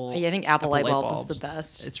Apple. Yeah, I think Apple light bulb is the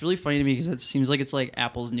best. It's really funny to me because it seems like it's like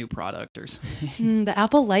Apple's new product or something. The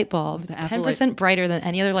Apple light bulb, 10% brighter than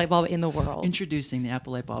any other light bulb in the world. Introducing the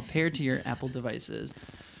Apple light bulb paired to your Apple devices.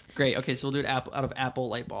 Great. Okay, so we'll do it out of Apple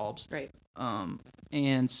light bulbs. Great.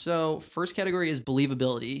 And so first category is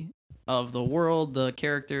believability of the world, the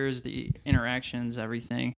characters, the interactions,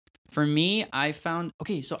 everything. For me, I found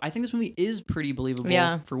so I think this movie is pretty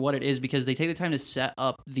believable for what it is because they take the time to set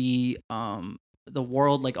up the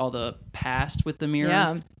world, like all the past with the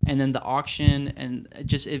mirror, and then the auction, and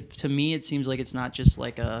just to me it seems like it's not just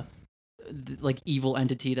like a evil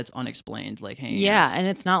entity that's unexplained, like hanging out. And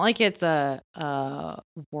it's not like it's a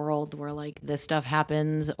world where like this stuff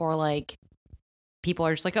happens or like people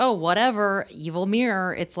are just like, oh, whatever, evil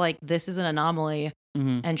mirror. It's like, this is an anomaly.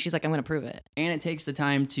 Mm-hmm. And she's like, I'm going to prove it. And it takes the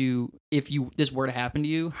time to, if this were to happen to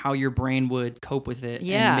you, how your brain would cope with it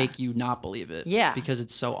and make you not believe it. Yeah. Because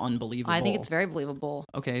it's so unbelievable. I think it's very believable.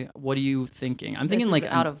 Okay. What are you thinking? I'm thinking like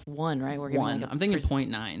out of 1, right? We're giving 1. I'm thinking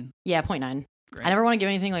 0.9. Yeah, 0.9. Great. I never want to give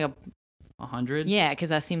anything like 100? Yeah, because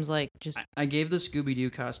that seems like just... I gave the Scooby-Doo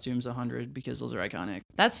costumes 100 because those are iconic.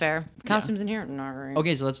 That's fair. Costumes in here? Not right.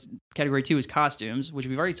 Okay, so that's category 2 is costumes, which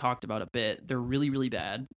we've already talked about a bit. They're really, really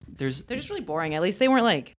bad. They're just really boring. At least they weren't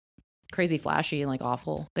like crazy flashy and like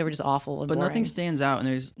awful. They were just awful and But boring. Nothing stands out, and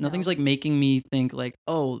there's nothing's like making me think like,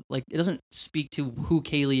 oh, like it doesn't speak to who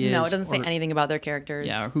Kaylee is. No, it doesn't say anything about their characters.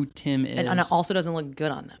 Yeah, or who Tim is. And it also doesn't look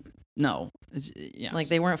good on them. No. Like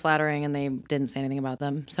they weren't flattering and they didn't say anything about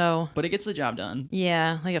them. So But it gets the job done.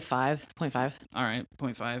 Yeah, like a 5.5. All right,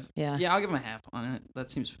 0.5. Yeah. Yeah, I'll give him a half on it.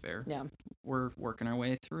 That seems fair. Yeah. We're working our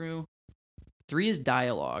way through. 3 is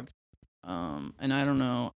dialogue. And I don't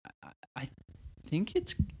know. I think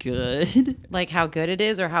it's good. Like how good it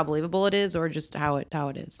is or how believable it is or just how it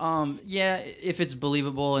is. Yeah, if it's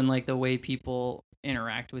believable and like the way people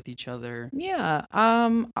interact with each other. Yeah.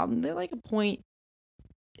 They're like a 0.8.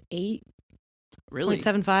 Really?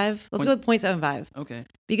 0.75. Let's go with 0.75. Okay.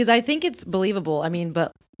 Because I think it's believable. I mean,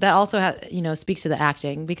 but that also speaks to the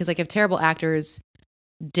acting. Because like if terrible actors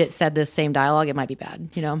said this same dialogue, it might be bad.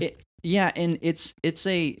 Yeah, and it's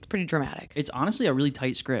pretty dramatic. It's honestly a really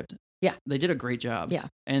tight script. Yeah, they did a great job. Yeah,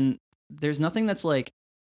 and there's nothing that's like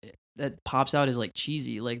that pops out as like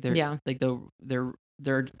cheesy. Like they're like they're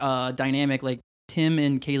dynamic. Like Tim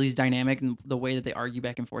and Kaylee's dynamic and the way that they argue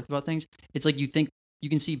back and forth about things. It's like you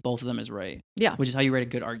can see both of them as right. Yeah. Which is how you write a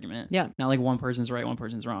good argument. Yeah. Not like one person's right, one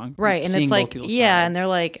person's wrong. Right. And it's like, and they're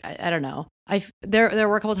like, I don't know. There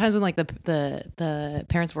were a couple of times when like the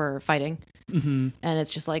parents were fighting. Mm-hmm. And it's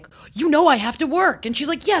just like, I have to work. And she's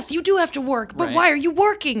like, yes, you do have to work. But why are you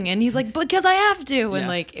working? And he's like, because I have to. And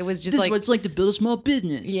like, it was just this is what it's like to build a small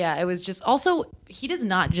business. Yeah. It was just also, he does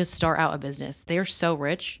not just start out a business. They are so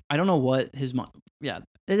rich. I don't know what his yeah.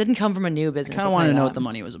 It didn't come from a new business. I kind of wanted to know what the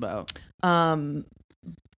money was about.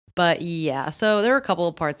 But yeah, so there were a couple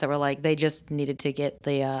of parts that were like they just needed to get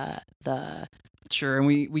the sure, and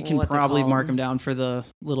we can probably mark them down for the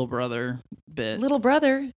little brother bit. Little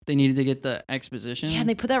brother. They needed to get the exposition. Yeah, and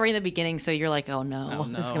they put that right in the beginning, so you're like, oh no,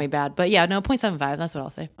 this is gonna be bad. But yeah, no, 0.75. That's what I'll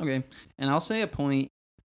say. Okay, and I'll say a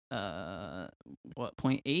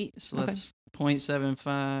 0.8. So that's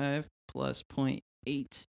 0.75 plus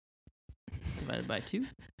 0.8 divided by 2.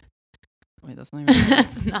 Wait, that's not even right.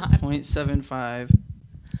 That's not 0.75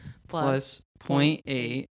 plus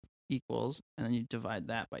 0.8 equals, and then you divide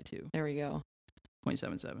that by 2. There we go.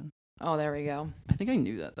 0.77. Oh, there we go. I think I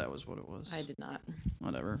knew that was what it was. I did not.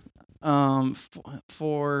 Whatever. I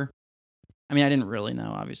didn't really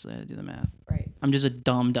know. Obviously, I had to do the math. Right. I'm just a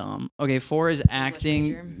dumb. Okay, 4 is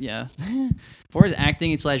acting. Yeah. 4 is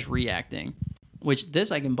acting / reacting, which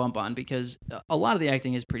this I can bump on because a lot of the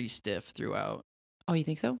acting is pretty stiff throughout. Oh, you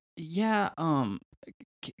think so? Yeah.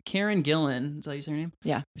 Karen Gillan, is that how you say her name?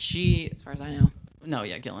 Yeah. She, as far as I know. No,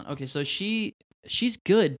 yeah, Gillan. Okay, so she's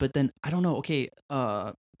good, but then I don't know. Okay,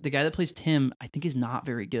 the guy that plays Tim, I think is not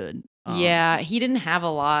very good. Yeah, he didn't have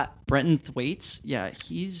a lot. Brenton Thwaites, yeah,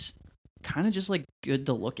 he's kind of just like good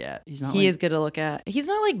to look at. He's not. He is good to look at. He's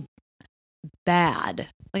not like bad.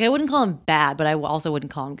 Like I wouldn't call him bad, but I also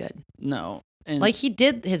wouldn't call him good. No, And Like, he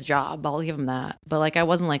did his job. I'll give him that. But, like, I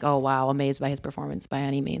wasn't like, oh, wow, amazed by his performance by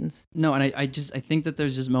any means. no, and I think that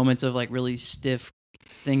there's just moments of like really stiff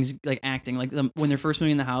things, like acting, like when they're first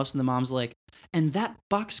moving in the house and the mom's like, and that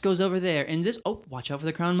box goes over there, and this, oh, watch out for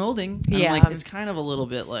the crown molding. And Yeah. I'm like, it's kind of a little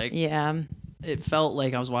bit like, Yeah. it felt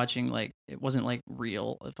like I was watching, like, it wasn't like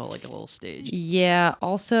real. It felt like a little stage. Yeah.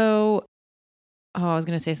 Also, I was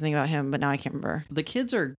going to say something about him, but now I can't remember. The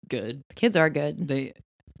kids are good. The kids are good. They,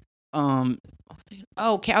 Oh,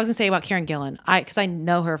 okay. I was gonna say about Karen Gillan. Because I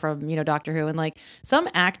know her from Doctor Who, and like some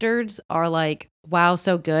actors are like, wow,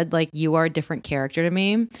 so good. Like you are a different character to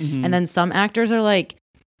me. mhm. And then some actors are like,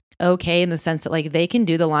 okay, in the sense that like they can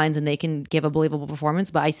do the lines and they can give a believable performance,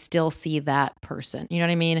 but I still see that person. You know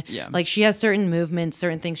what I mean? Yeah. Like she has certain movements,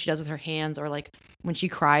 certain things she does with her hands, or like when she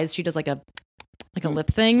cries, she does like a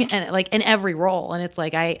lip thing, and like in every role, and it's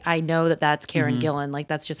like I know that that's Karen Mhm. Gillan, like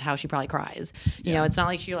that's just how she probably cries. You Yeah. know, it's not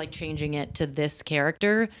like you're like changing it to this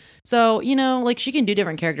character. So like she can do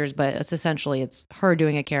different characters, but it's her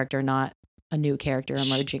doing a character, not a new character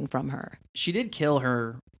emerging from her. She did kill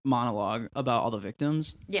her monologue about all the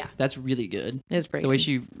victims. Yeah, That's really good. it's pretty. The way good.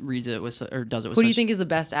 she reads it with, or does it with Who do you such think is the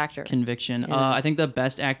best actor? conviction. It I is. think the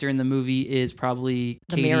best actor in the movie is probably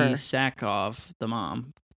The Katie Mirror. Sackhoff, the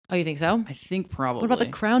mom. Oh, you think so? I think probably. What about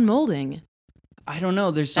the crown molding? I don't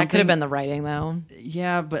know. There's something. That could have been the writing, though.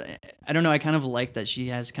 Yeah, but I don't know. I kind of like that she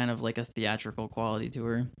has kind of like a theatrical quality to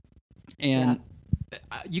her, and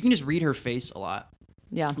you can just read her face a lot.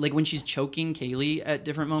 Yeah. Like when she's choking Kaylee at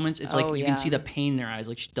different moments, it's like Oh, you yeah. can see the pain in her eyes.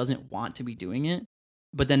 Like she doesn't want to be doing it,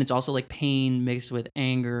 but then it's also like pain mixed with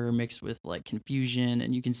anger, mixed with like confusion,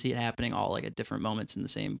 and you can see it happening all like at different moments in the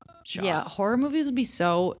same shot. Yeah, horror movies would be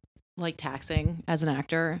so like taxing as an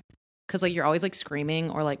actor because like you're always like screaming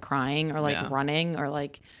or like crying or like Yeah. running or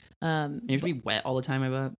like And you have to be wet all the time. I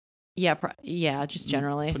bet. yeah, just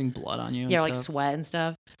generally. Putting blood on you. And Yeah, like stuff. sweat and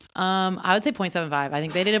stuff. I would say 0.75. I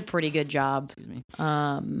think they did a pretty good job. Excuse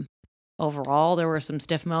me. Overall, there were some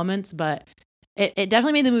stiff moments, but it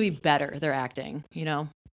definitely made the movie better. Their acting, Yeah,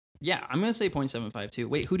 I'm gonna say 0.75 too.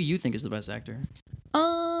 Wait, who do you think is the best actor?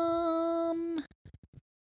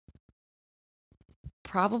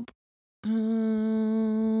 Probably.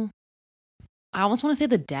 I almost want to say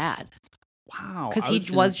the dad. Wow, Because I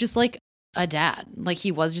he was just like a dad. Like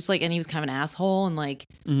he was just like, and he was kind of an asshole, and like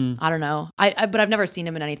Mhm. I don't know. But I've never seen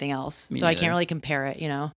him in anything else, Me so I neither. can't really compare it.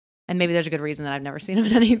 And maybe there's a good reason that I've never seen him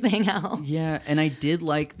in anything else. Yeah, and I did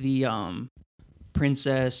like the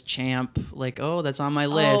princess champ. Like, oh, that's on my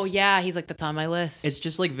list. Oh yeah, he's like, that's on my list. It's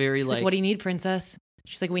just like very He's like, like, what do you need, princess?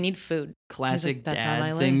 She's like, we need food. classic "That's on my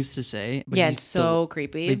dad things list." to say. But Yeah, he it's so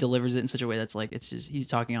creepy. he delivers it in such a way that's like it's just he's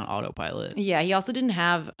talking on autopilot. Yeah, he also didn't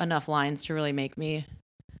have enough lines to really make me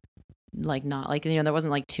like not like there wasn't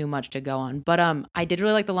like too much to go on. But I did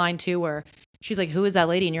really like the line too where she's like, "Who is that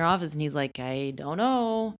lady in your office?" And he's like, "I don't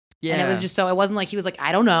know." Yeah, And it was just so it wasn't like he was like,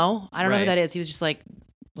 "I don't know. I don't know who Right. that is." He was just like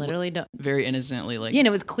literally don't. very innocently like Yeah, and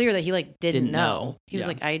it was clear that he like didn't Didn't know. know. He was Yeah.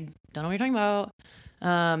 like, "I don't know what you're talking about."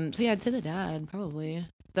 So yeah, I'd say the dad probably.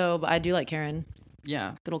 Though, but I do like Karen.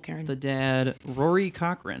 yeah. Good old Karen. The dad, Rory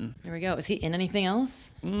Cochrane. There we go. Is he in anything else?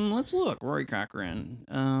 Let's look. Rory Cochrane.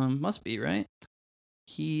 Must be right.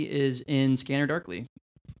 He is in Scanner Darkly.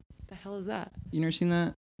 What the hell is that? You never seen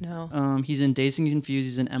that? No. He's in Dazed and Confused.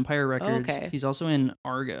 He's in Empire Records. Okay. He's also in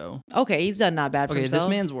Argo. Okay, he's done not bad for Okay, himself. this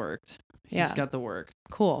man's worked. He's Yeah. got the work.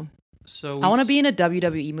 Cool. So I want to be in a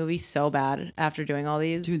WWE movie so bad after doing all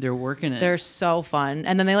these. dude. They're working it. They're so fun,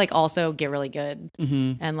 and then they like also get really good,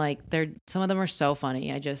 hmm and like some of them are so funny.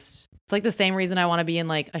 It's like the same reason I want to be in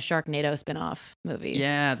like a Sharknado spinoff movie.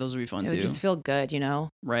 Yeah, those would be fun it too. would just feel good,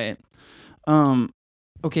 Right.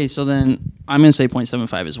 Okay, so then I'm gonna say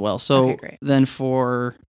 0.75 as well. So Okay, great. then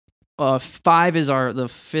for 5 is the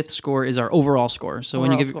fifth score is our overall score. So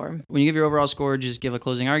Overall when score. you give your overall score, just give a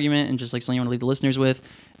closing argument and just like something you want to leave the listeners with.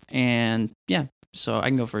 And yeah, so I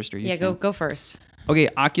can go first or you Yeah, can. go first. Okay,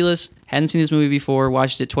 Oculus. Hadn't seen this movie before.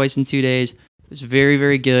 Watched it twice in 2 days. It was very,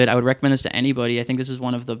 very good. I would recommend this to anybody. I think this is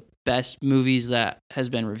one of the best movies that has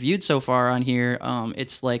been reviewed so far on here.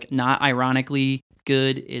 It's like not ironically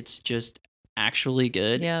good. It's just actually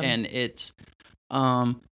good. Yeah. And it's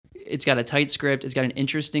got a tight script. It's got an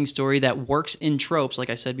interesting story that works in tropes, like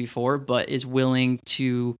I said before, but is willing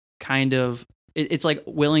to kind of it's like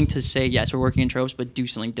willing to say, yes, we're working in tropes, but do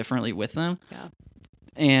something differently with them. Yeah.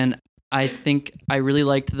 And I think I really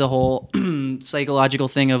liked the whole psychological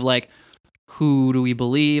thing of like, who do we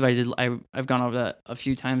believe? I've gone over that a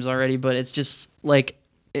few times already, but it's just like,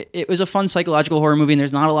 it was a fun psychological horror movie, and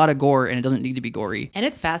there's not a lot of gore, and it doesn't need to be gory. And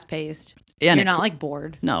it's fast paced. Yeah, and You're not like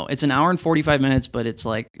bored. No, it's an hour and 45 minutes, but it's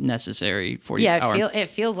like necessary 40 Yeah, hour. it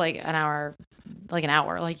feels like an hour like an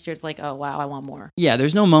hour. Like you're just like, oh wow, I want more. Yeah,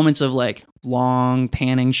 there's no moments of like long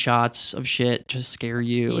panning shots of shit to scare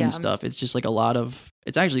you Yeah. and stuff. It's just like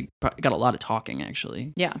it's actually got a lot of talking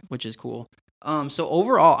actually. Yeah. Which is cool. So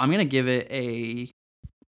overall, I'm gonna give it a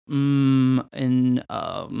a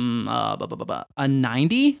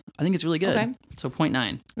 90. I think it's really good. Okay. So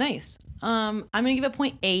 0.9. Nice. I'm gonna give it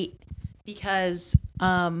 0.8 because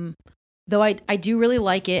though I do really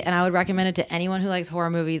like it and I would recommend it to anyone who likes horror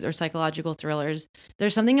movies or psychological thrillers,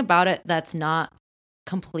 there's something about it that's not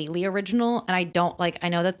completely original, and I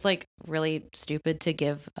know that's like really stupid to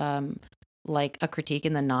give like a critique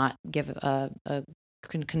and then not give a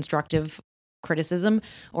constructive criticism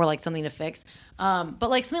or like something to fix, but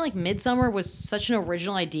like something like Midsummer was such an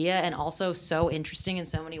original idea and also so interesting in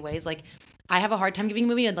so many ways. Like I have a hard time giving a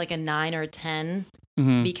movie like a 9 or a 10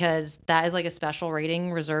 because that is like a special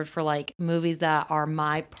rating reserved for like movies that are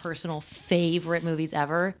my personal favorite movies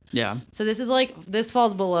ever. Yeah. So this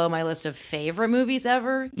falls below my list of favorite movies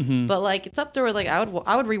ever, but like it's up there with like I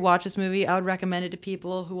would rewatch this movie. I would recommend it to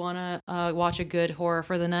people who want to watch a good horror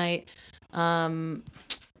for the night.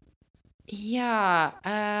 Yeah.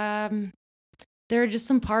 There are just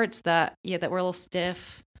some parts that were a little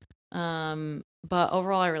stiff. But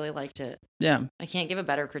overall I really liked it. Yeah. I can't give a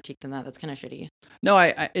better critique than that. That's kind of shitty. No,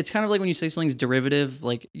 it's kind of like when you say something's derivative,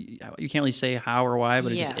 like you can't really say how or why,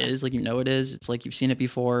 but it just is. Like, it is. It's like you've seen it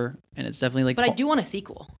before, and it's definitely like. But I do want a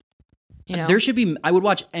sequel. You know, there should be. I would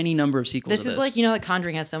watch any number of sequels. This is like, The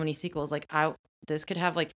Conjuring has so many sequels. Like this could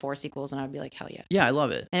have like 4 sequels, and I'd be like, hell yeah. Yeah, I love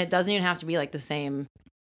it. And it doesn't even have to be like the same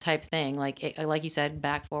type thing. Like like you said,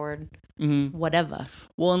 back, forward, whatever.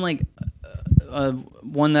 Well, and like.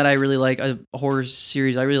 One that I really like, a horror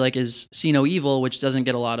series I really like, is See No Evil, which doesn't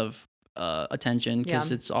get a lot of attention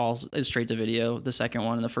because it's all straight to video. The second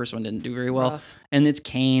one and the first one didn't do very well. Rough. And it's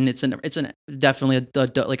Kane. It's definitely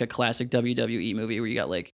like a classic WWE movie where you got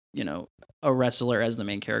like a wrestler as the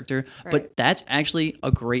main character. Right. But that's actually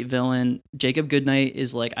a great villain. Jacob Goodnight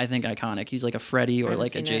is like, I think, iconic. He's like a Freddy or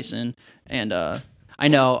like a Jason. And I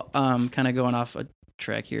know kind of going off a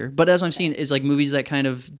track here, but as I'm seeing is like movies that kind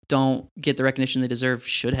of don't get the recognition they deserve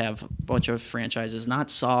should have a bunch of franchises, not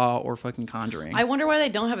Saw or fucking Conjuring. I wonder why they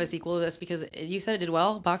don't have a sequel to this, because you said it did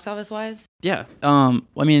well box office wise. Yeah. I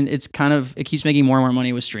mean, it keeps making more and more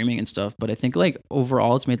money with streaming and stuff, but I think like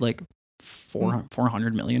overall it's made like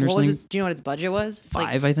 400 million or something. Do you know what its budget was?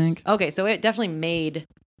 5, I think. Okay, so it definitely made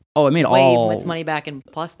it made way all its money back and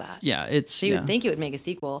plus that. Yeah, so you would think it would make a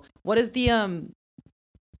sequel. What has the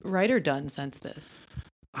writer done since this?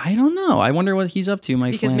 I don't know. I wonder what he's up to,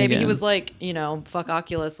 Mike Because Flanagan. maybe he was like, fuck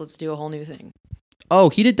Oculus, let's do a whole new thing. Oh,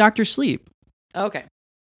 he did Dr. Sleep. Okay.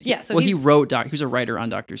 Yeah, so he wrote he was a writer on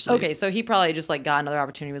Dr. Sleep. Okay, so he probably just like got another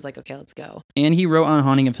opportunity, was like, okay, let's go. And he wrote on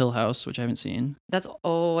Haunting of Hill House, which I haven't seen.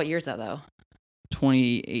 What year is that though?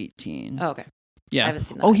 2018. Oh, okay. Yeah. I haven't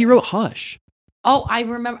seen that. Oh, he wrote Hush. Oh, I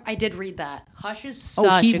remember. I did read that. Hush is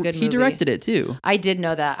such a good movie. He directed it too. I did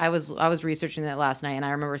know that. I was researching that last night, and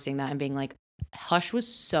I remember seeing that and being like, Hush was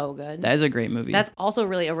so good. That is a great movie. That's also a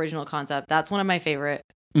really original concept. That's one of my favorite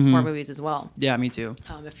horror movies as well. Yeah, me too.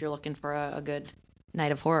 If you're looking for a good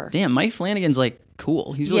night of horror. Damn, Mike Flanagan's like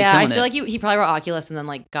cool. He's really killing it. I feel like he probably wrote Oculus and then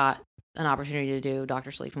like got an opportunity to do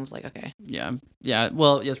Dr. Sleep and was like, okay. Yeah.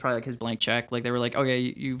 Well, it's probably like his blank check. Like they were like, okay,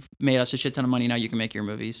 you've made us a shit ton of money. Now you can make your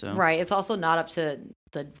movie. So right. It's also not up to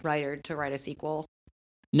the writer to write a sequel.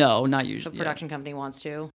 No, not usually. If a production company wants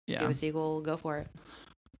to do a sequel, go for it.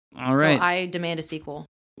 All right. So I demand a sequel.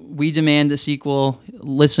 We demand a sequel.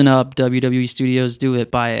 Listen up, WWE Studios. Do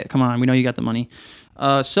it. Buy it. Come on. We know you got the money.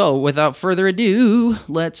 So without further ado,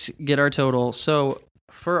 let's get our total. So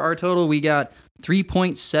for our total, we got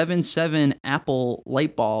 3.77 Apple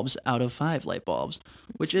light bulbs out of 5 light bulbs,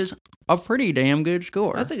 which is a pretty damn good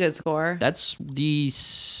score. That's a good score. That's the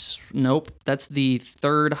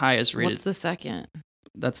third highest rated. What's the second?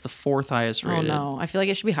 That's the 4th highest rated. Oh no, I feel like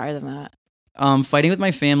it should be higher than that. Fighting with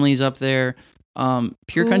My Family's up there.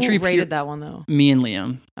 Pure Country. Who rated that one though? Me and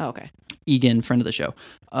Liam. Oh, okay. Egan, friend of the show.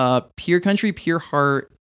 Pure Country, Pure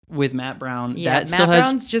Heart with Matt Brown. Yeah, Matt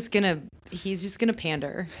Brown's just gonna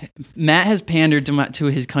pander. Matt has pandered to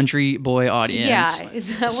his country boy audience. Yeah,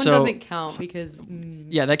 that one doesn't count because.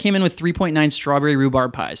 Yeah, that came in with 3.9 strawberry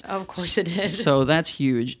rhubarb pies. Oh, of course it did. So that's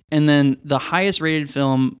huge. And then the highest rated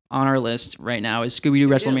film on our list right now is Scooby-Doo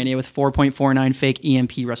WrestleMania with 4.49 fake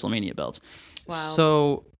EMP WrestleMania belts. Wow.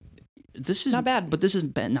 So this is not bad. But this is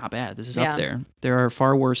not bad. This is up there. There are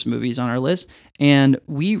far worse movies on our list. And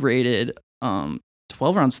we rated 12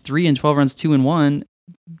 rounds 3 and 12 rounds 2 and 1.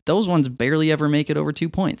 Those ones barely ever make it over 2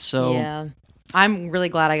 points. So yeah, I'm really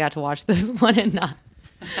glad I got to watch this one and not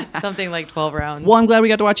Something like 12 rounds. Well, I'm glad we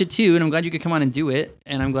got to watch it too, and I'm glad you could come on and do it,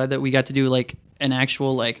 and I'm glad that we got to do like an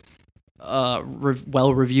actual like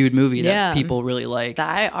well-reviewed movie that people really like. That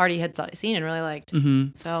I already had seen and really liked.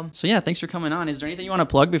 So yeah, thanks for coming on. Is there anything you want to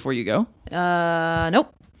plug before you go?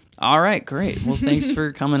 Nope. All right, great. Well, thanks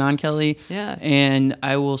for coming on, Kelly. Yeah. And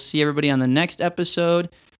I will see everybody on the next episode.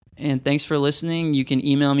 And thanks for listening. You can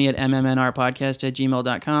email me at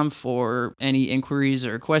mmnrpodcast@gmail.com for any inquiries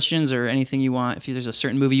or questions or anything you want. If there's a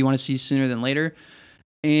certain movie you want to see sooner than later.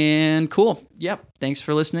 And cool. Yep. Thanks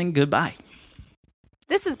for listening. Goodbye.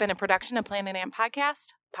 This has been a production of Planet Amp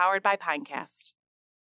Podcast, powered by Pinecast.